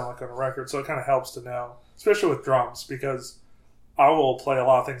it would sound like on a record. So it kind of helps to know, especially with drums, because I will play a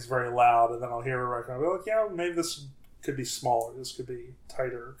lot of things very loud, and then I'll hear a record and I'll be like, maybe this could be smaller, this could be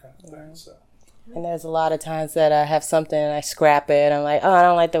tighter, kind of thing. So. And there's a lot of times that I have something and I scrap it. I'm like, I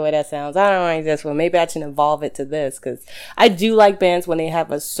don't like the way that sounds. I don't like this one. Maybe I should evolve it to this. Because I do like bands when they have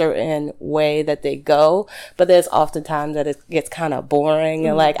a certain way that they go. But there's oftentimes that it gets kind of boring.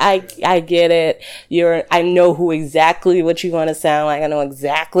 And like, I get it. I know exactly what you want to sound like. I know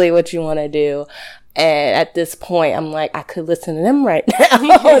exactly what you want to do. And at this point, I'm like, I could listen to them right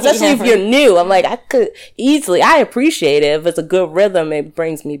now, especially if you're new. I'm like, I could easily, I appreciate it. If it's a good rhythm, it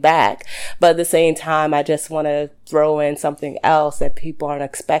brings me back. But at the same time, I just want to throw in something else that people aren't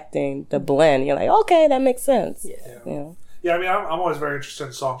expecting to blend. You're like, okay, that makes sense. Yeah. Yeah, I mean, I'm always very interested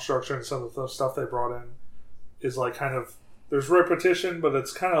in song structure, and some of the stuff they brought in is like kind of, there's repetition, but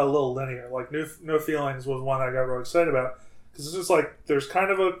it's kind of a little linear. Like No Feelings was one I got really excited about. Because it's just like, there's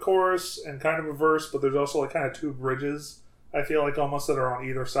kind of a chorus and kind of a verse, but there's also like kind of two bridges, I feel like, almost, that are on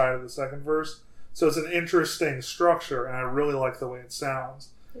either side of the second verse. So it's an interesting structure, and I really like the way it sounds.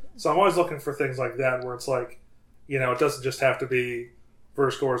 So I'm always looking for things like that, where it's like, it doesn't just have to be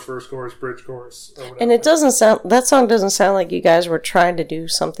verse, chorus, bridge, chorus, or whatever. And that song doesn't sound like you guys were trying to do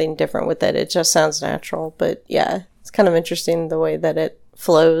something different with it. It just sounds natural. But yeah, it's kind of interesting the way that it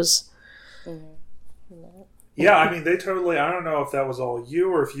flows. Yeah, I mean, they totally, I don't know if that was all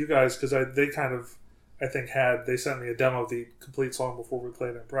you or if you guys, because they kind of, I think, they sent me a demo of the complete song before we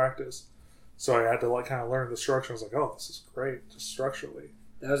played it in practice. So I had to like kind of learn the structure. I was like, oh, this is great, just structurally.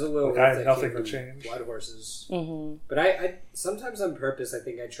 That was a little, I had nothing to change. Blood Horses. Mm-hmm. But I sometimes on purpose, I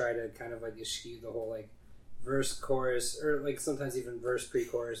think I try to kind of like eschew the whole like verse, chorus, or like sometimes even verse,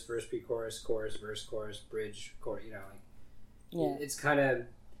 pre-chorus, chorus, verse, chorus, bridge, chorus, It's kind of,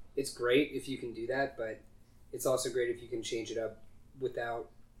 it's great if you can do that, but it's also great if you can change it up without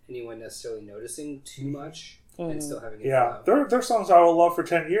anyone necessarily noticing too much and still having it flow. There are songs I will love for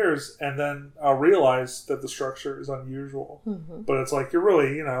 10 years, and then I'll realize that the structure is unusual. Mm-hmm. But it's like, you're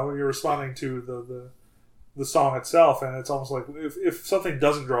really, you're responding to the song itself, and it's almost like if something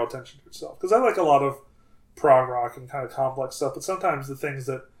doesn't draw attention to itself. Because I like a lot of prog rock and kind of complex stuff, but sometimes the things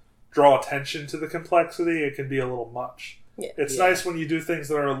that draw attention to the complexity, it can be a little much. Yeah. It's nice when you do things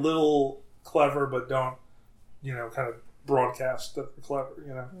that are a little clever, but don't, kind of broadcast that they're clever,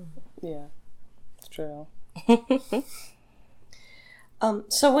 Yeah, it's true.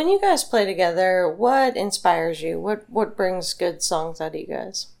 So when you guys play together, what inspires you? What brings good songs out of you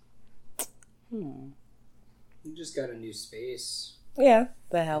guys? You just got a new space. Yeah,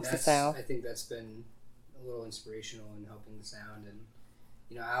 that helps the sound. I think that's been a little inspirational in helping the sound. And,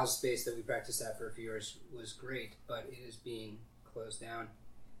 Al's space that we practiced at for a few years was great, but it is being closed down.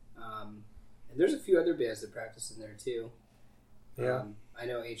 And there's a few other bands that practice in there too. Yeah. I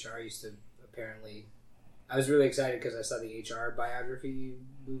know HR used to apparently. I was really excited because I saw the HR biography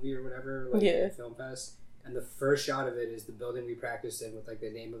movie or whatever, at Film Fest. And the first shot of it is the building we practiced in with like the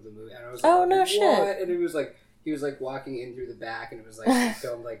name of the movie. And I was like, oh, no what? shit. And it was like, he was like walking in through the back, and it was like he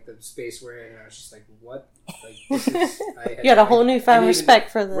filmed like the space we're in, and I was just like, what? Like, this is, you had a whole newfound respect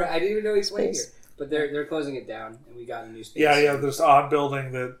for the I didn't even know he's playing here. But they're closing it down, and we got a new space. Yeah, this odd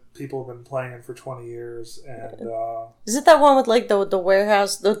building that people have been playing in for 20 years. And is it that one with like the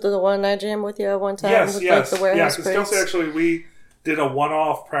warehouse, the one I jammed with you at one time? Yes, with, yes. Like, the warehouse because Kelsey, actually, we did a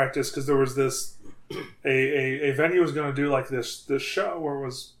one-off practice because there was this, a venue was going to do like this show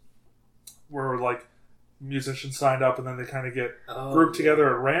where like musicians signed up, and then they kind of get grouped together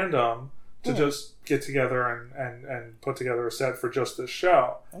at random to just get together and put together a set for just this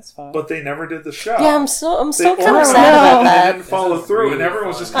show. That's fun. But they never did the show. Yeah, I'm so kind of sad about that. They didn't follow through, really, and everyone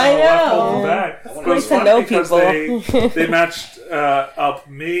was just kind of left holding back. It's great to know people. They matched up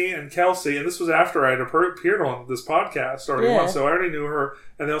me and Kelsey, and this was after I had appeared on this podcast already once, so I already knew her.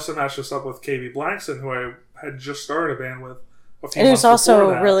 And they also matched us up with KB Blankson, who I had just started a band with. And he was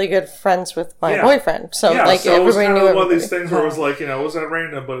also really good friends with my boyfriend. So, so everybody knew everybody. One of these things where it was like, it wasn't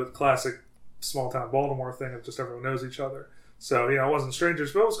random, but a classic small town Baltimore thing of just everyone knows each other. So, it wasn't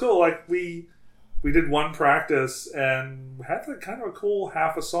strangers, but it was cool. Like, we did one practice and had like kind of a cool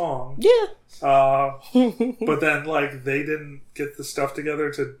half a song. Yeah. But then, like, they didn't get the stuff together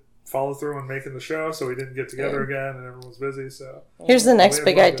to follow through on making the show, so we didn't get together again, and everyone's busy. So here's the next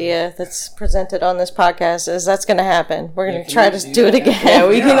big idea that's presented on this podcast: is that's going to happen. We're going to try to do it again. Yeah,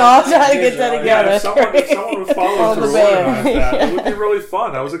 we can all try to get that together. If someone would follow through organize that, it would be really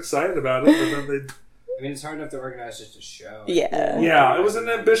fun. I was excited about it, but then they. I mean, it's hard enough to organize just a show. Yeah, it was an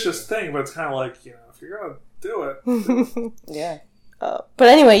ambitious thing, but it's kind of like, if you're going to do it. Yeah. But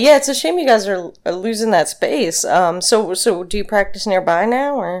anyway, yeah, it's a shame you guys are losing that space. So do you practice nearby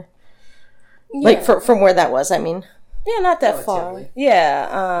now, or like from where that was? I mean, yeah, not that far.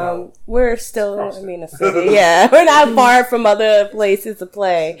 Yeah, we're still a city. We're not far from other places to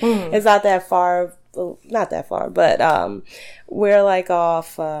play. It's not that far, but we're like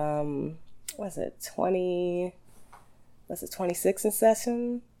off. What's it, 26 in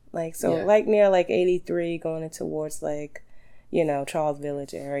Session? Like, so like near like 83 going in towards like, Charles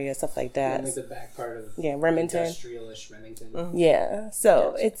Village area, stuff like that. Like the back part of Remington. Industrial-ish Remington. Mm-hmm. Yeah,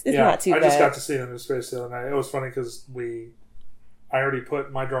 so it's not too bad. I just got to see it in the space the other night. It was funny because I already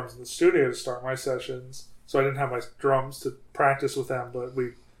put my drums in the studio to start my sessions, so I didn't have my drums to practice with them, but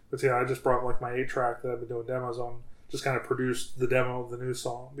I just brought like my 8-track that I've been doing demos on, just kind of produced the demo of the new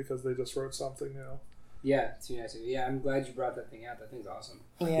song because they just wrote something new. Yeah, it's nice. Yeah, I'm glad you brought that thing out. That thing's awesome.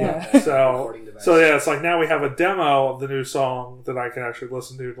 Yeah. So it's like now we have a demo of the new song that I can actually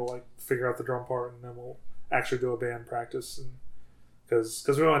listen to like figure out the drum part, and then we'll actually do a band practice, and because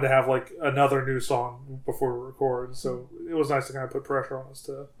we wanted to have like another new song before we record, so it was nice to kind of put pressure on us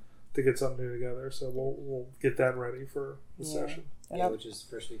to get something new together. So we'll get that ready for the session. Yeah, which is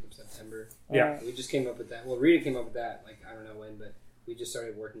first week of September. Yeah, we just came up with that. Well, Rita came up with that. Like I don't know when, but we just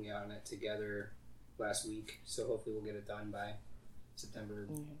started working on it together last week. So hopefully we'll get it done by September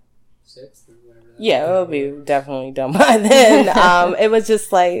 6th or whatever. Yeah, it'll be definitely done by then. It was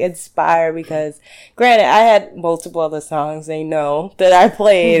just like inspired because, granted, I had multiple other songs they know that I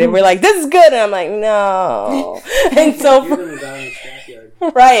played, and we're like, "This is good," and I'm like, "No." And so,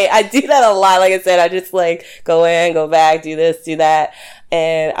 right, I do that a lot. Like I said, I just like go in, go back, do this, do that,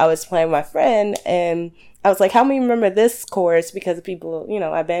 and I was playing with my friend, and I was like, "Help me remember this chorus," because people,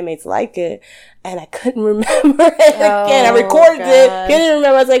 my bandmates like it. And I couldn't remember it again. I recorded it. Didn't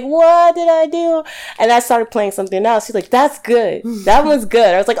remember. I was like, what did I do? And I started playing something else. She's like, that's good. That was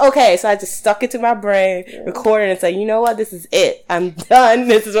good. I was like, okay. So I just stuck it to my brain, recorded it, and said, you know what? This is it. I'm done.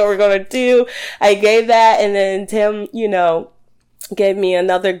 This is what we're going to do. I gave that. And then Tim, gave me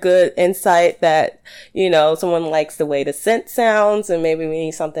another good insight that, someone likes the way the synth sounds, and maybe we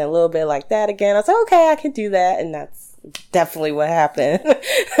need something a little bit like that again. I was like, okay, I can do that. And that's definitely what happened.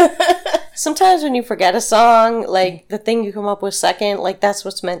 Sometimes when you forget a song, like the thing you come up with second, like that's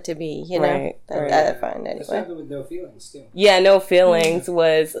what's meant to be, Right. I find anyway. That's happened with No Feelings too. Yeah, No Feelings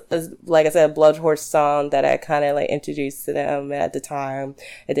was, like I said, a Blood Horse song that I kind of like introduced to them at the time.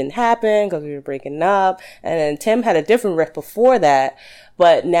 It didn't happen because we were breaking up, and then Tim had a different riff before that.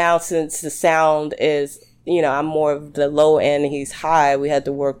 But now, since the sound is, I'm more of the low end and he's high, we had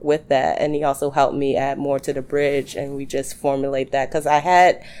to work with that. And he also helped me add more to the bridge, and we just formulate that. Because I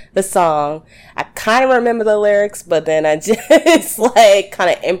had the song, I kind of remember the lyrics, but then I just like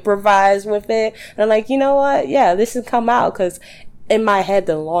kind of improvised with it. And I'm like, you know what? Yeah, this should come out. Because in my head,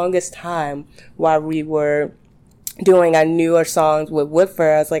 the longest time while we were doing our newer songs with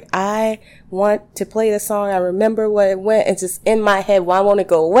Woodford, I was like, I want to play the song. I remember what it went. It's just in my head. Why won't it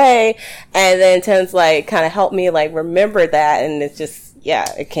go away? And then Tim's like kind of helped me like remember that, and it just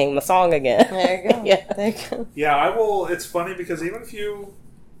it came a song again. There you go. There you go. Yeah, I will. It's funny because even if you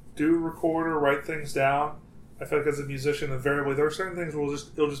do record or write things down, I feel like as a musician, invariably there are certain things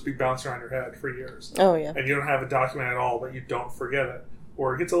it'll just be bouncing around your head for years. Oh yeah. And you don't have it documented at all, but you don't forget it,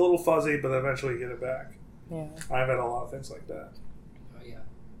 or it gets a little fuzzy, but eventually you get it back. Yeah. I've had a lot of things like that. Oh, yeah.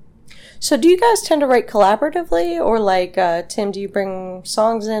 So do you guys tend to write collaboratively, or like, Tim, do you bring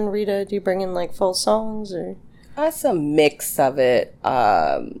songs in? Rita, do you bring in like full songs, or? It's a mix of it.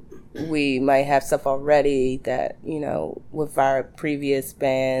 We might have stuff already that, with our previous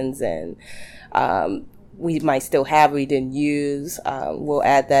bands, and we might still have we didn't use. We'll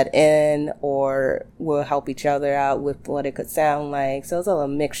add that in, or we'll help each other out with what it could sound like. So it's a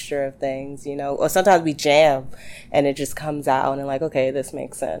mixture of things, or sometimes we jam and it just comes out and like, okay, this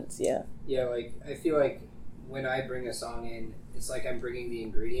makes sense. Yeah. Yeah, like I feel like when I bring a song in, it's like I'm bringing the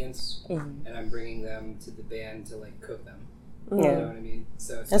ingredients and I'm bringing them to the band to like cook them. Yeah. You know what I mean?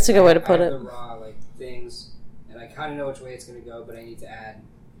 So it's that's like a good way to I put have it. the raw like things, and I kind of know which way it's going to go, but I need to add,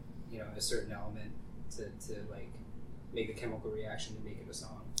 a certain element to like make a chemical reaction to make it a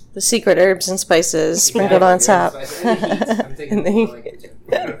song. The secret herbs and spices sprinkled on top. And the heat. I'm thinking more like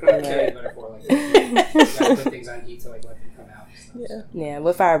metaphor, like you gotta put things on heat to like let them come out. Yeah,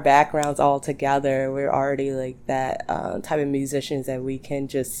 with our backgrounds all together, we're already like that type of musicians that we can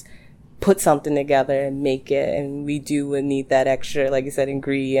just put something together and make it, and we do need that extra, like you said,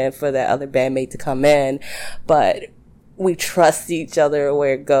 ingredient for that other bandmate to come in, but we trust each other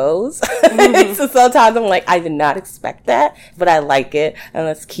where it goes. Mm-hmm. So sometimes I'm like, I did not expect that, but I like it, and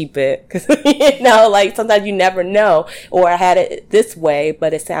let's keep it. Because, like sometimes you never know, or I had it this way,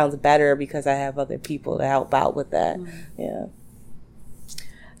 but it sounds better because I have other people to help out with that. Mm-hmm. Yeah.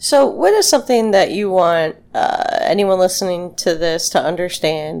 So what is something that you want anyone listening to this to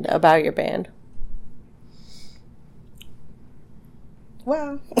understand about your band?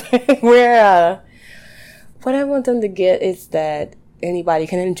 Well, what I want them to get is that anybody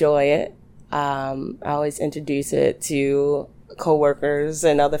can enjoy it. I always introduce it to coworkers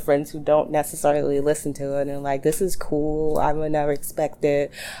and other friends who don't necessarily listen to it, and like, this is cool. I would never expect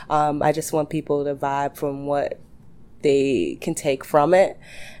it. I just want people to vibe from what they can take from it.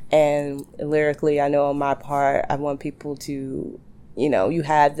 And lyrically, I know on my part, I want people to, you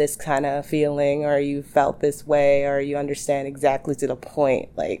had this kind of feeling, or you felt this way, or you understand exactly to the point,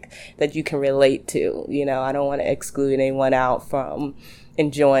 like, that you can relate to. I don't want to exclude anyone out from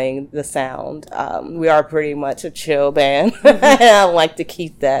enjoying the sound. We are pretty much a chill band. I like to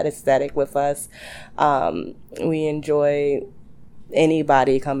keep that aesthetic with us. We enjoy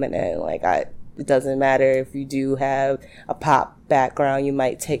anybody coming in. It doesn't matter if you do have a pop background, you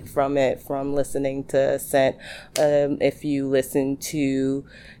might take from it from listening to Ascent. If you listen to,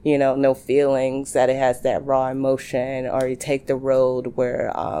 No Feelings, that it has that raw emotion, or you take The Road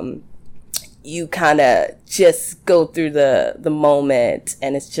where you kind of just go through the moment,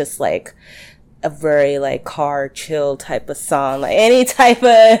 and it's just like a very like car chill type of song, like any type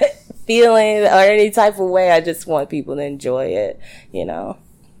of feeling or any type of way. I just want people to enjoy it,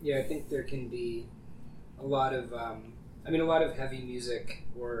 Yeah, I think there can be a lot of, a lot of heavy music,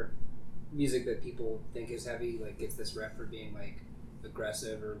 or music that people think is heavy, like gets this rep for being like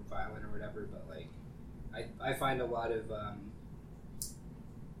aggressive or violent or whatever, but like I find a lot of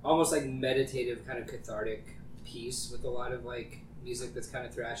almost like meditative kind of cathartic peace with a lot of like music that's kind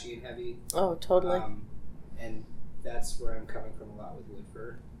of thrashy and heavy. Oh, totally. And that's where I'm coming from a lot with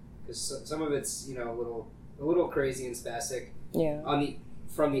Woodford, because some of it's a little crazy and spastic. Yeah.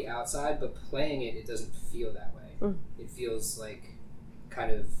 From the outside, but playing it doesn't feel that way. Mm. It feels like kind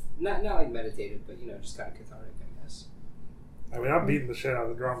of not like meditative, but just kind of cathartic, I guess. I'm beating the shit out of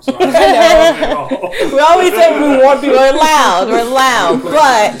the drums. So I we always say we want people we're loud,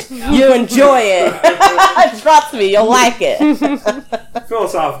 but you enjoy it. Trust me, you'll like it.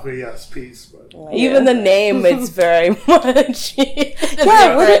 Philosophically, yes, peace, but even the name, it's very much.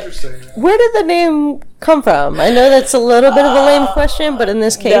 Where did the name come from? I know that's a little bit of a lame question, but in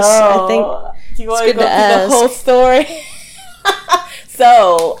this case, I think do you want to go through the whole story?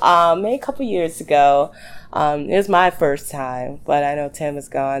 So, a couple years ago, it was my first time, but I know Tim is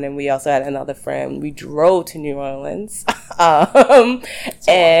gone, and we also had another friend. We drove to New Orleans, and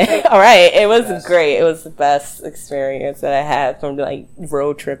all right, it was great. It was the best experience that I had from like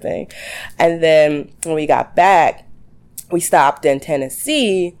road tripping. And then when we got back, we stopped in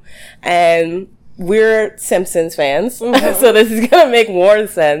Tennessee, and we're Simpsons fans, so this is going to make more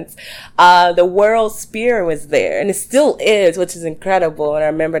sense. The World Spear was there, and it still is, which is incredible. And I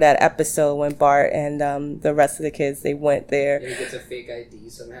remember that episode when Bart and the rest of the kids, they went there. He gets a fake ID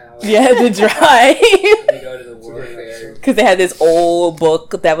somehow. Yeah, to drive. They go to the World Fair. Because they had this old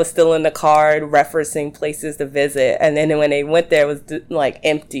book that was still in the card referencing places to visit. And then when they went there, it was like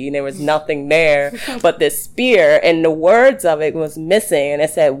empty, and there was nothing there but this spear, and the words of it was missing, and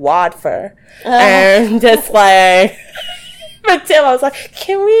it said Wadford. And just like, but Tim, I was like,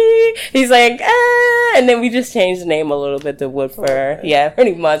 can we? He's like, and then we just changed the name a little bit to Woodford. Yeah,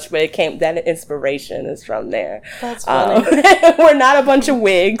 pretty much. But that inspiration is from there. That's funny. We're not a bunch of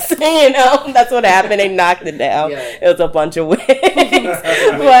wigs, That's what happened. They knocked it down. Yeah. It was a bunch of wigs.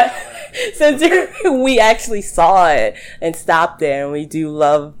 But since we actually saw it and stopped there, and we do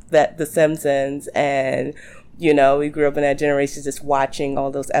love The Simpsons, and we grew up in that generation just watching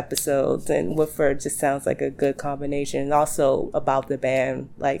all those episodes, and Woodford just sounds like a good combination. And also about the band,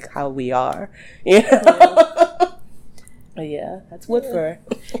 like how we are, Yeah, that's Woodford.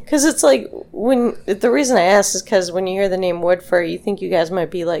 Because it's like, the reason I ask is because when you hear the name Woodford, you think you guys might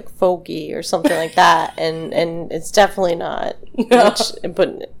be like folky or something like that, and it's definitely not. No.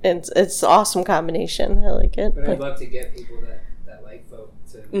 But it's an awesome combination. I like it. But I'd love to get people that like folk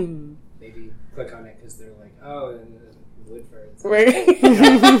to maybe click on it, because they're like, oh, and Woodford. Right.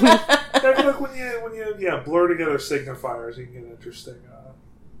 I feel like when you blur together signifiers, you can get interesting.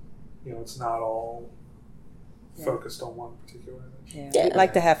 It's not all focused on one particular image. Yeah. I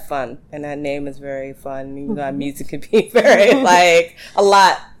like to have fun, and that name is very fun. Even though music can be very like a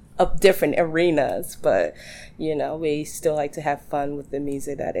lot of different arenas, but we still like to have fun with the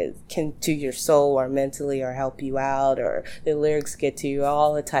music that it can to your soul or mentally or help you out, or the lyrics get to you,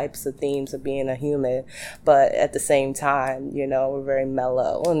 all the types of themes of being a human. But at the same time, we're very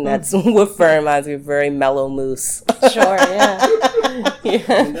mellow, and that's what Fur reminds me of, very mellow moose. Sure, yeah.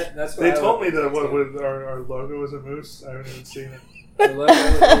 That's they told me that our logo is a moose. I haven't even seen it. The logo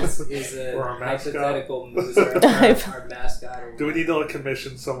is a or our hypothetical moose, our mascot. Do we need to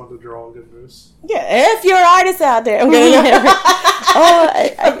commission someone to draw a good moose? Yeah, if you're an artist out there, I'm gonna.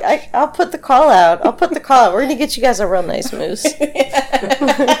 I'll put the call out. We're gonna get you guys a real nice moose.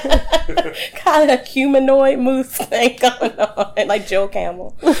 Kind of humanoid moose thing going on, like Joe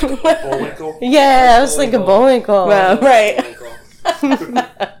Camel. Bullwinkle? Yeah, I was thinking Bullwinkle. Well, right.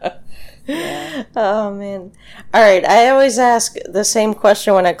 Yeah. Oh man. All right, I always ask the same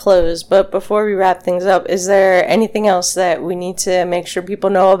question when I close, but before we wrap things up, is there anything else that we need to make sure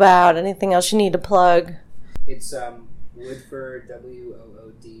people know about? Anything else you need to plug? It's Woodfir,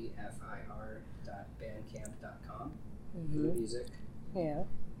 WOODFIR.bandcamp.com for the music. Yeah.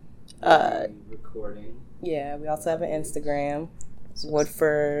 Recording. Yeah, we also have an Instagram. It's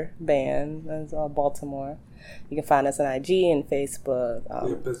Woodfir Band. That's all Baltimore. You can find us on IG and Facebook.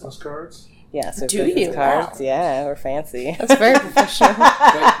 We have business cards. Yeah, so Do business you? cards. Wow. Yeah, we're fancy. That's very professional.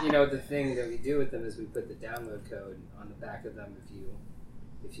 But the thing that we do with them is we put the download code on the back of them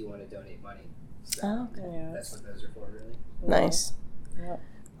if you want to donate money. So okay. that's what those are for, really. Nice. Yeah.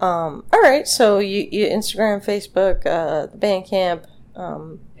 All right, so you Instagram, Facebook, the Bandcamp.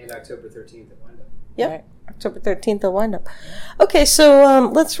 And October 13th at Wind Up. Yep. Right. October 13th at Wind Up. Okay, so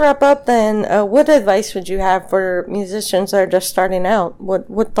let's wrap up then. What advice would you have for musicians that are just starting out?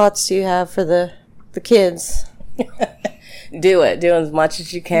 What thoughts do you have for the kids? Do it. Do as much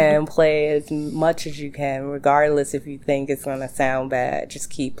as you can. Play as much as you can, regardless if you think it's going to sound bad. Just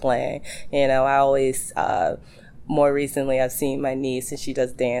keep playing. I always... more recently, I've seen my niece, and she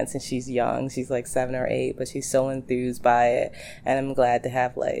does dance, and she's young. She's like 7 or 8, but she's so enthused by it. And I'm glad to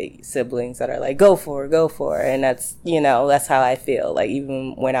have like siblings that are like, go for it. And that's, that's how I feel. Like,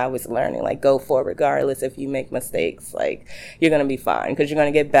 even when I was learning, like, go for it, regardless if you make mistakes. Like, you're going to be fine because you're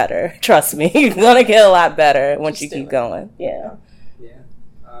going to get better. Trust me. You're going to get a lot better once you keep going. Yeah. Yeah.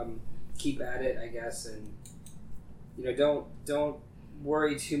 Keep at it, I guess. And, don't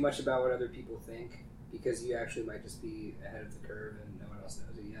worry too much about what other people think, because you actually might just be ahead of the curve and no one else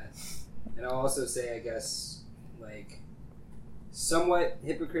knows it yet. And I'll also say, I guess, like, somewhat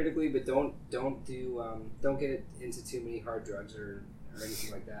hypocritically, but don't get into too many hard drugs or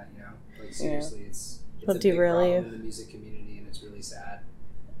anything like that. Like, seriously, it's a big problem in the music community, and it's really sad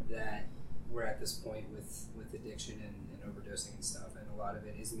that we're at this point with addiction and overdosing and stuff, and a lot of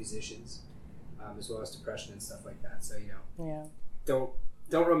it is musicians, as well as depression and stuff like that. So don't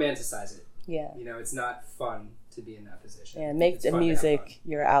romanticize it. Yeah. It's not fun to be in that position. Yeah, make the music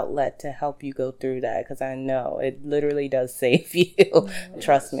your outlet to help you go through that, because I know it literally does save you.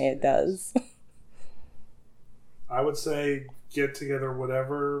 Trust me, it does. I would say get together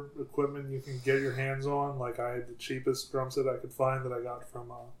whatever equipment you can get your hands on. Like, I had the cheapest drum set I could find that I got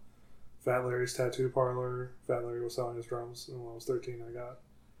from Fat Larry's Tattoo Parlor. Fat Larry was selling his drums, and when I was 13, I got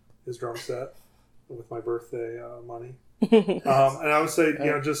his drum set with my birthday money. And I would say,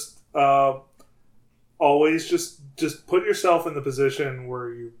 just always just put yourself in the position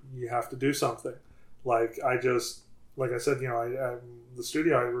where you have to do something. Like I said, the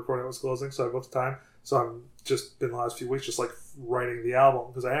studio I recorded was closing, so I booked time. So I'm just been the last few weeks just like writing the album,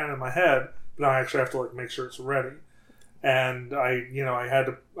 because I had it in my head, but now I actually have to like make sure it's ready. And I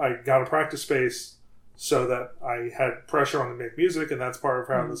got a practice space so that I had pressure on to make music, and that's part of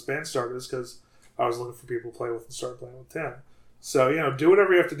how this band started, is because I was looking for people to play with and start playing with Tim. So, do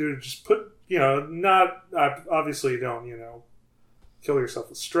whatever you have to do to just put, obviously you don't, kill yourself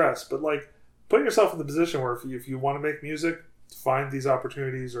with stress, but like put yourself in the position where if you want to make music, find these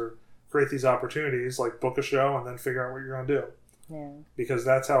opportunities or create these opportunities, like book a show and then figure out what you're going to do. Yeah. Because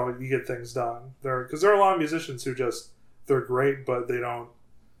that's how you get things done. Because there are a lot of musicians who they're great, but they don't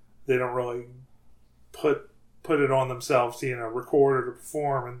really put it on themselves to, record or to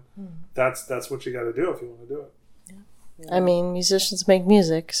perform, and that's what you got to do if you want to do it. I mean, musicians make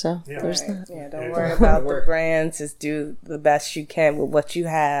music, so there's that. Yeah, don't worry about the brands. Just do the best you can with what you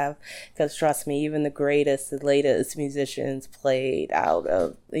have. Because trust me, even the greatest, the latest musicians played out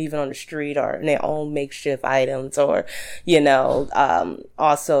of, even on the street, or in their own makeshift items, or,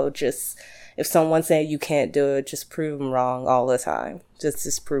 also just, if someone's saying you can't do it, just prove them wrong all the time.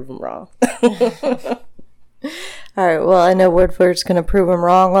 Just prove them wrong. All right, well, I know Woodford's going to prove him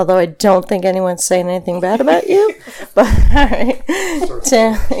wrong, although I don't think anyone's saying anything bad about you. But, all right.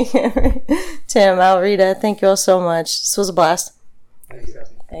 Tim, Alrita, thank you all so much. This was a blast. Thanks,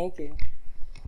 guys. Thank you.